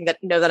a work thing that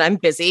know that I'm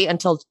busy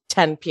until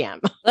 10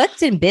 p.m.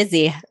 Booked and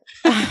busy.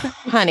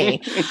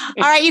 Honey.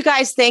 All right, you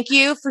guys, thank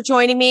you for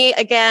joining me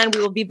again. We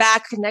will be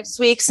back next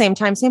week, same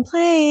time, same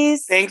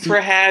place. Thanks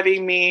for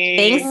having me.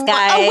 Thanks,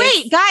 guys. Oh,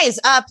 wait, guys,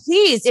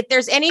 please, if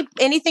there's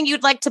anything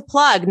you'd like to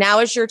plug, now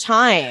is your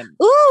time.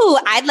 Ooh,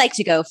 I'd like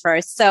to go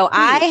first. So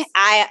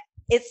I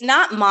it's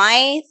not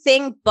my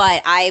thing,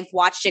 but I've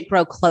watched it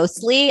grow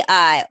closely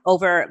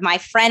over my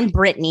friend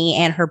Brittany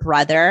and her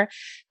brother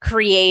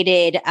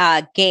created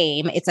a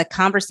game. It's a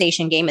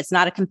conversation game. It's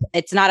not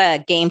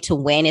a game to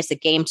win. It's a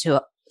game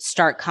to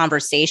start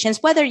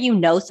conversations, whether you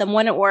know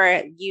someone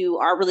or you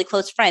are really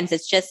close friends.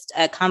 It's just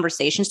a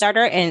conversation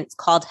starter, and it's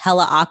called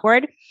Hella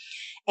Awkward.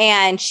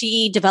 And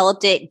she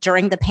developed it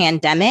during the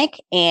pandemic,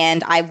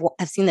 and I've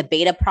seen the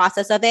beta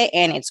process of it,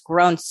 and it's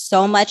grown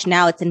so much.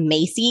 Now it's in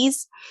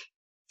Macy's.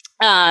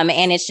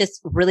 And it's just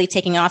really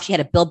taking off. She had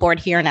a billboard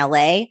here in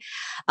LA,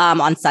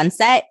 on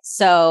Sunset.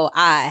 So,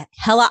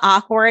 Hella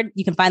Awkward.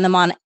 You can find them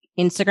on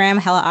Instagram,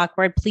 Hella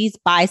Awkward. Please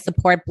buy,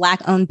 support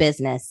Black owned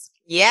business.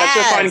 Yes.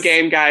 Such a fun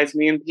game, guys.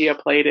 Me and Pia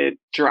played it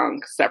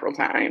drunk several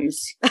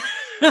times.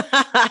 All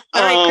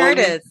right,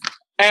 Curtis.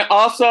 And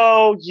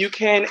also, you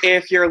can,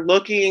 if you're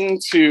looking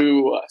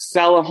to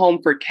sell a home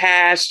for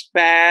cash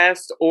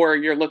fast, or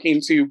you're looking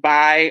to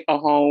buy a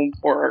home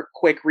for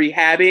quick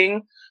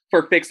rehabbing,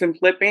 for fix and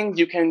flipping,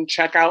 you can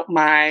check out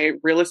my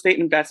real estate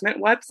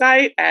investment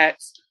website at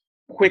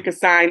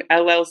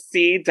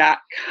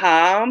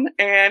quickassignllc.com.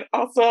 And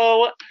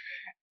also,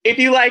 if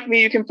you like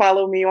me, you can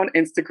follow me on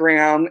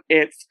Instagram.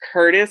 It's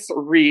Curtis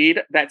Reed.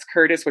 That's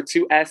Curtis with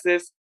 2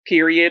 S's,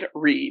 period,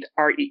 Reed,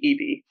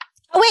 Reed.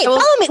 Oh, wait,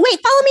 follow me. Wait,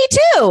 follow me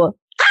too.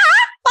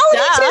 Follow me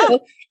too.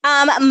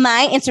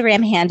 My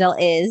Instagram handle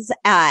is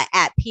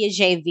at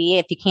PiagetV.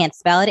 If you can't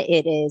spell it,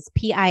 it is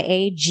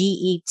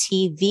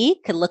PIAGETV.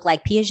 Could look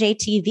like Piaget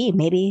TV.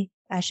 Maybe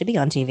I should be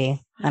on TV.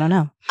 I don't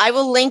know. I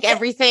will link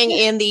everything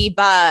in the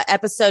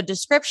episode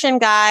description,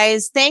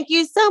 guys. Thank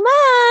you so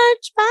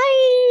much.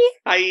 Bye.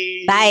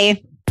 Bye.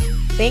 Bye.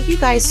 Thank you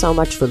guys so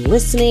much for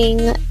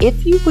listening.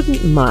 If you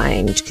wouldn't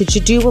mind, could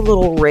you do a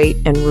little rate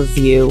and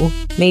review?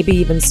 Maybe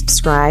even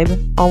subscribe?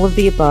 All of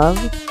the above?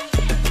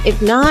 If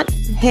not,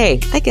 hey,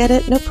 I get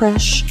it. No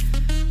pressure.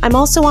 I'm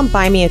also on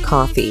Buy Me a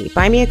Coffee.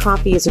 Buy Me a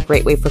Coffee is a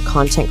great way for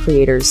content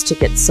creators to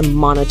get some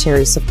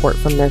monetary support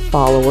from their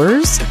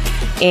followers.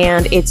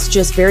 And it's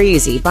just very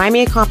easy.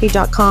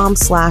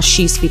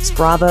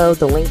 buymeacoffee.com/SheSpeaksBravo.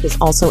 The link is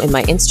also in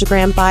my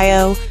Instagram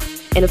bio.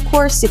 And of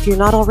course, if you're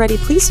not already,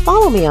 please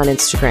follow me on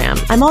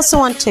Instagram. I'm also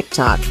on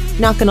TikTok.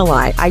 Not gonna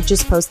lie, I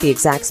just post the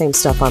exact same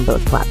stuff on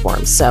both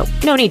platforms, so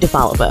no need to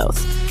follow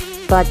both.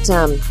 But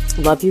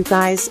love you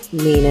guys,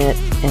 mean it,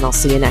 and I'll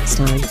see you next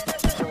time.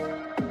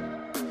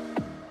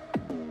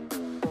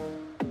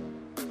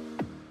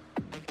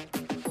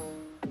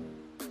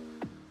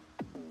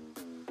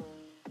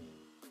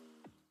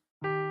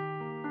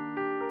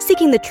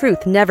 Seeking the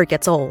truth never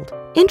gets old.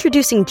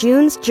 Introducing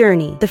June's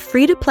Journey, the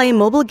free-to-play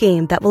mobile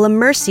game that will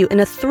immerse you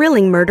in a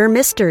thrilling murder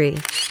mystery.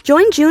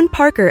 Join June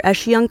Parker as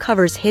she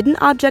uncovers hidden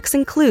objects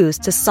and clues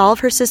to solve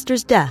her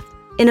sister's death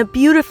in a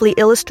beautifully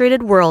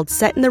illustrated world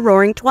set in the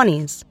Roaring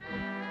 '20s.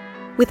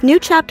 With new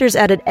chapters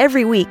added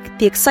every week,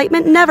 the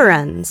excitement never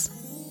ends.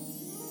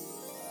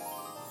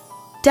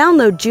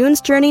 Download June's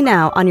Journey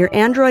now on your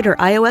Android or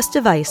iOS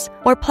device,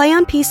 or play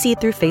on PC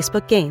through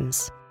Facebook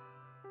Games.